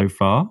reviews so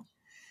far.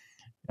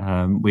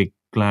 We're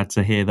glad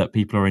to hear that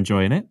people are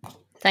enjoying it.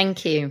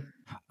 Thank you.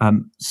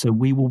 So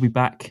we will be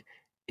back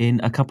in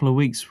a couple of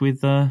weeks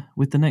with the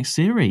next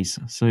series.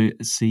 So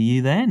see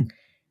you then.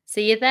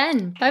 See you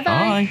then. Bye-bye.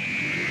 Bye.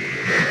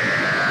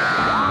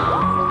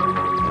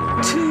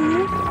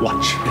 To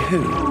Watch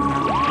Who.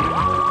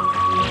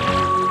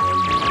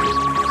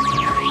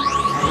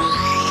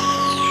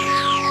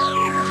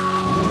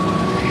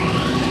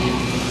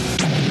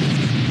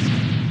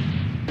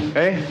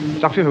 Eh?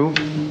 Doctor Who?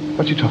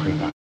 What are you talking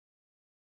about?